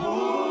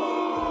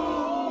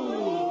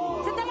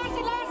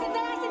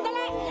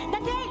 Sandali!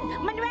 Dating,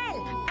 Manuel!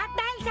 At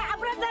dahil sa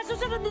abroad na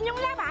susunod ninyong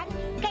laban,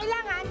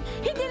 kailangan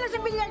hindi lang sa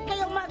bilyard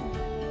kayo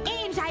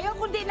mag-i-ensayo,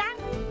 kundi ng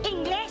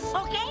English,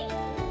 okay?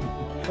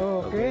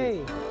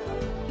 Okay.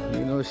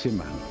 You know si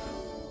Mang,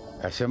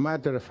 as a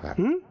matter of fact,